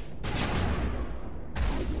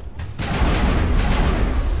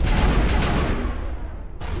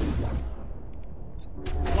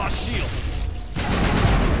 Lost shields.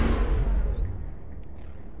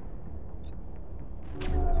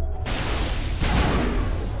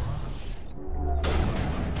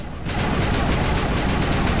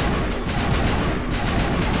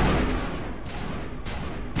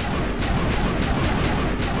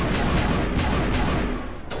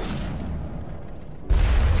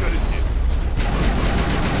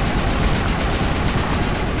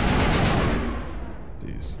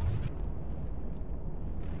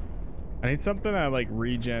 I need something that like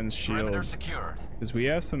regens shields, Secured. because we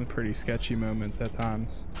have some pretty sketchy moments at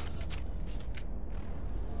times.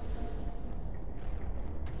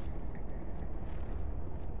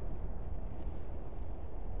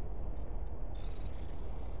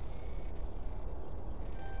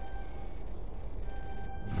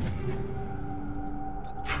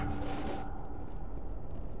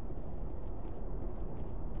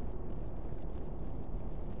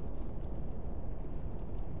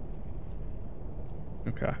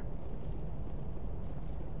 Okay.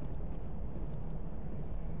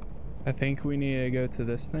 I think we need to go to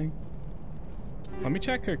this thing. Let me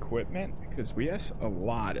check equipment because we have a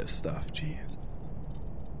lot of stuff. Gee.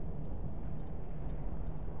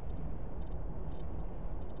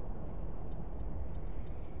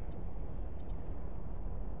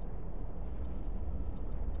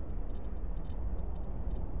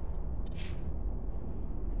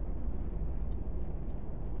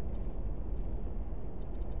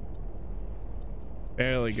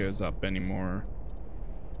 Barely goes up anymore.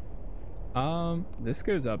 This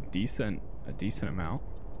goes up a decent amount.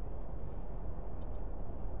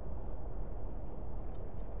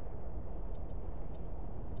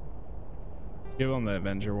 Give him the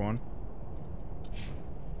Avenger one.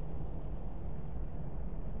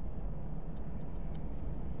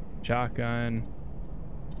 Shotgun.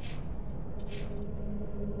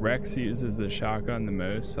 Rex uses the shotgun the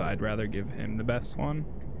most, so I'd rather give him the best one.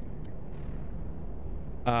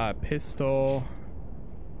 Pistol.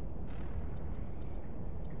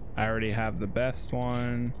 I already have the best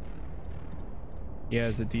one. He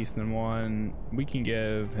has a decent one. We can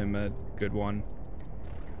give him a good one.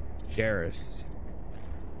 Garrus.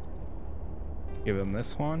 Give him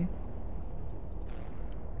this one.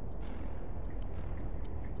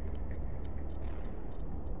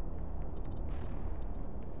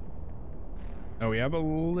 Oh, we have a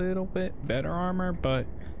little bit better armor, but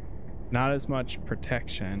not as much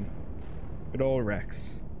protection. Good old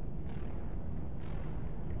Rex.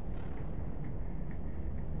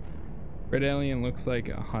 Red Alien looks like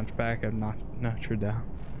a hunchback of Notre Dame.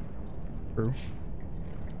 True.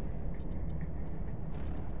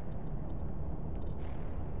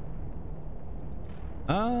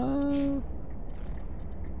 Can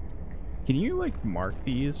you like mark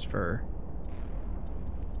these for?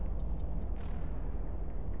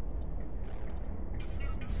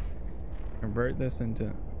 Convert this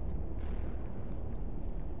into.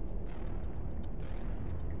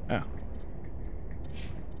 Oh.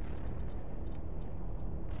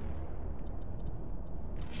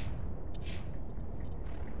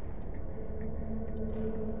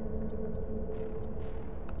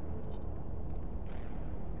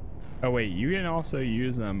 Oh wait, you can also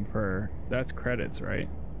use them for, that's credits, right?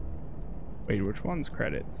 Wait, which one's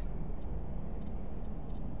credits?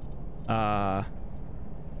 How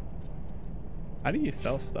do you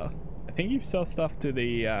sell stuff? I think you sell stuff to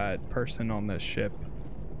the person on this ship.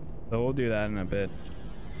 So we'll do that in a bit.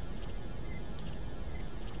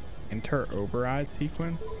 Enter override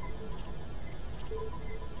sequence.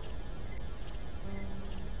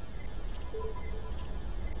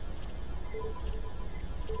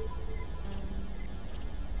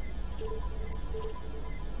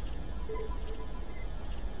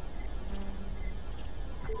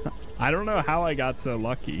 I don't know how I got so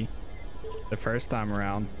lucky the first time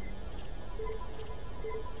around.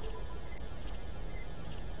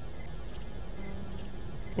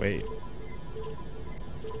 Wait.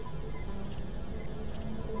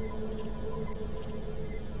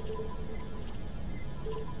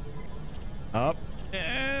 Up.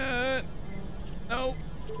 No.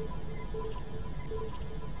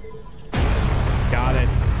 Got it.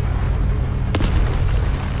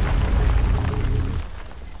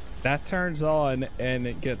 That turns on and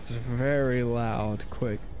it gets very loud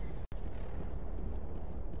quick.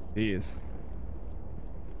 Jeez.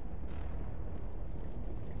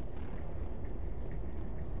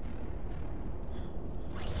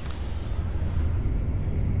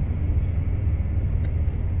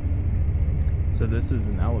 So this is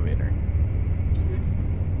an elevator.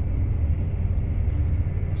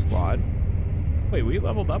 Squad. Wait, we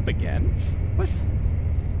leveled up again? What?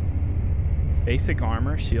 Basic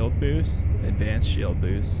armor, shield boost, advanced shield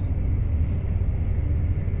boost.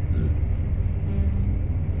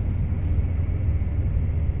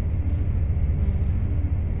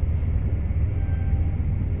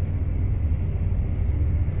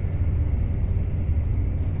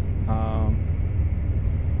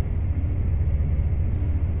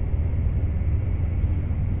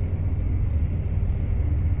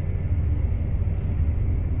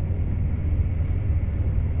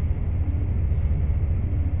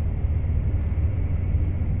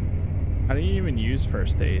 How do you even use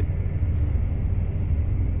first aid?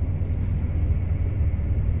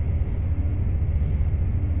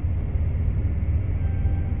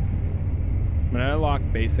 I'm gonna unlock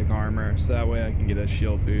basic armor so that way I can get a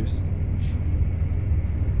shield boost.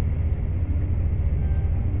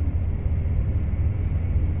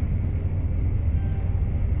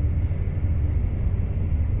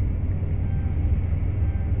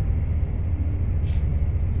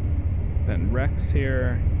 Then Rex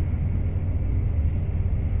here.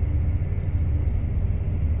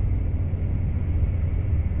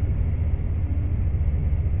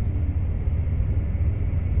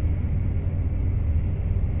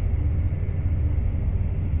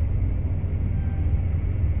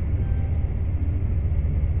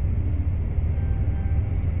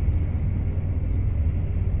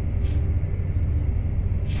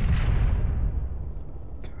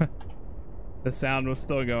 The sound was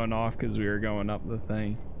still going off because we were going up the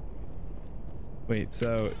thing. Wait,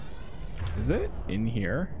 so is it in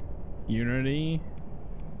here? Unity?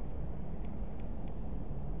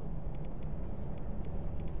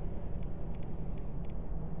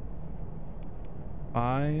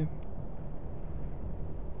 Five.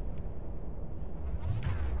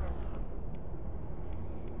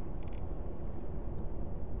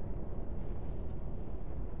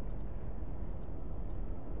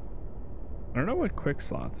 I don't know what quick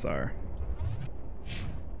slots are.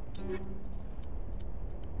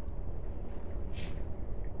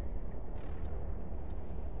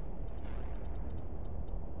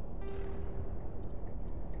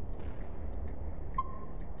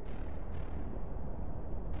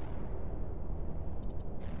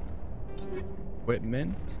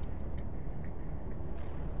 Equipment.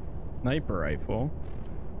 Sniper rifle.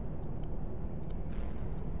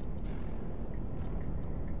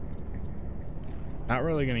 Not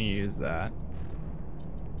really gonna use that.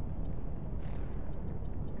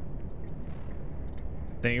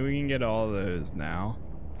 I think we can get all of those now.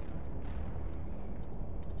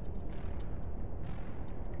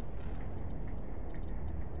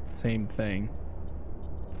 Same thing.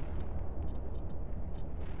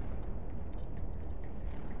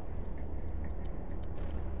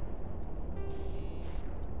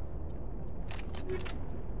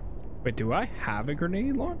 Wait, do I have a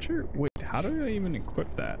grenade launcher? Wait, how do I even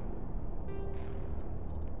equip that?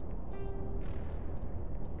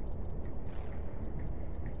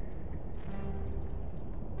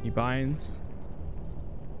 Keybinds.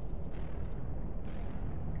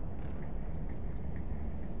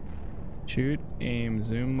 Shoot, aim,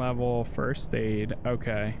 zoom level, first aid.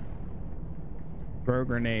 Okay. Throw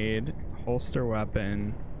grenade, holster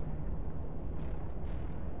weapon.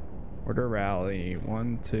 Order rally,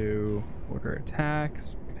 1, 2, order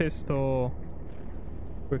attacks, pistol,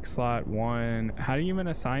 quick slot 1. How do you even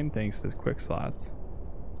assign things to quick slots?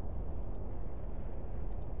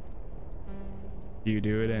 Do you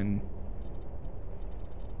do it in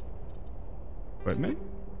equipment?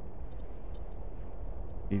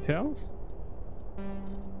 Details?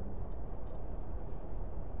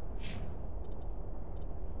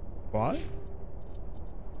 What?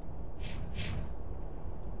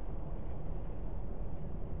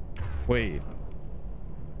 Wait.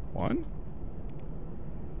 1?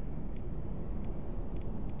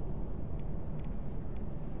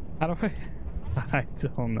 How do I? I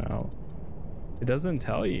don't know. It doesn't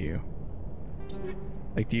tell you.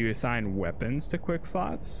 Like, do you assign weapons to quick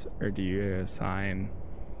slots, or do you assign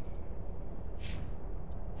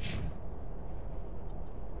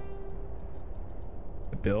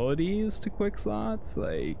abilities to quick slots?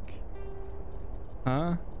 Like,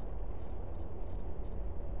 huh?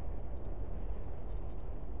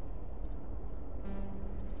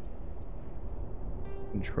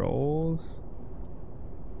 Controls.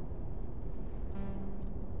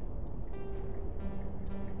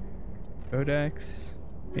 Codex,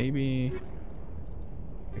 maybe.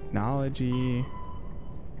 Technology.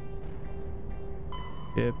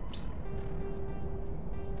 Chips.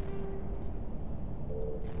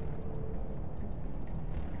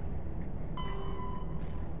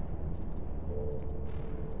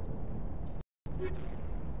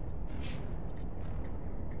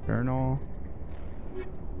 Journal.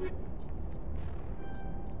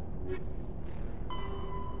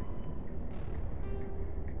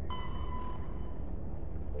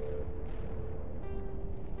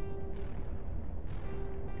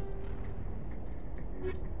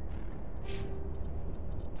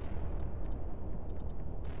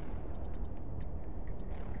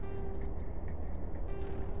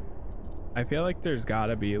 I feel like there's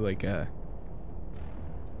gotta be like a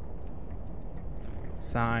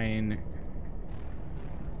sign.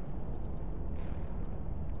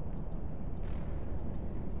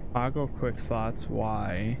 Toggle quick slots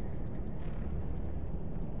Y.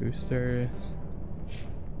 Boosters.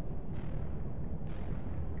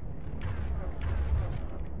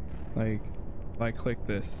 Like, if I click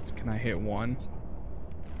this, can I hit 1?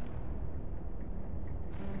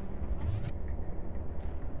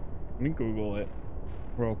 Let me Google it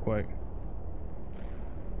real quick.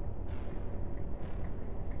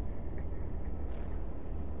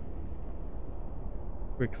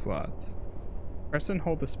 Quick slots. Press and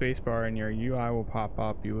hold the spacebar and your UI will pop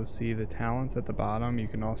up. You will see the talents at the bottom. You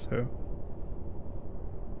can also...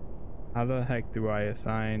 How the heck do I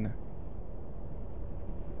assign...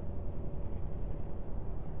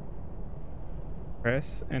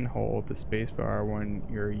 Press and hold the spacebar when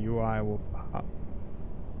your UI will pop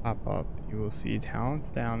up. You will see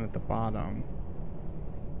talents down at the bottom.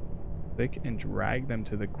 Click and drag them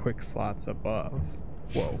to the quick slots above.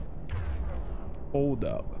 Whoa. Hold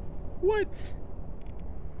up. What?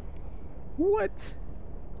 What?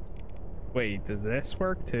 Wait, does this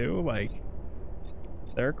work too? Like,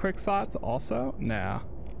 there are quick slots also? No.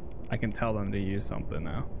 I can tell them to use something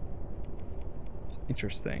now.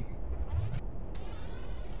 Interesting.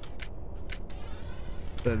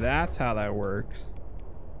 So that's how that works.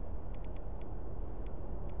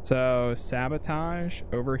 So sabotage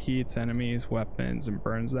overheats enemies' weapons and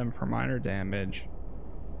burns them for minor damage.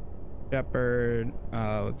 Shepherd,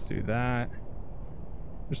 let's do that.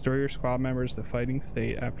 Restore your squad members to fighting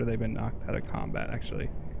state after they've been knocked out of combat. Actually,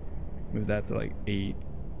 move that to like 8.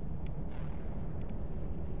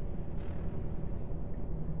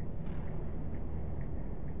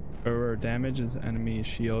 Or damages enemy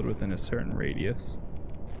shield within a certain radius.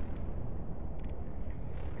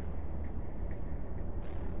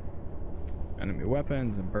 Enemy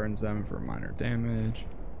weapons and burns them for minor damage.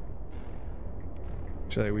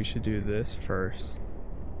 Actually, we should do this first.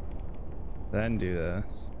 Then do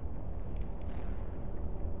this.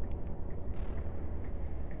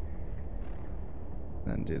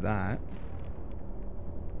 Then do that.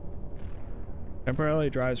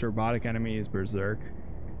 Temporarily drives robotic enemies berserk.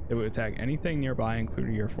 It would attack anything nearby,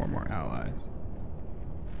 including your 4 more allies.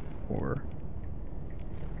 Or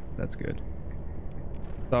that's good.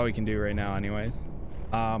 That's all we can do right now anyways.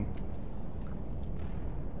 Let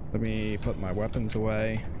me put my weapons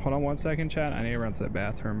away. Hold on one second, chat. I need to run to the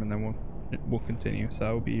bathroom and then we'll continue. So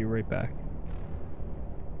I'll be right back.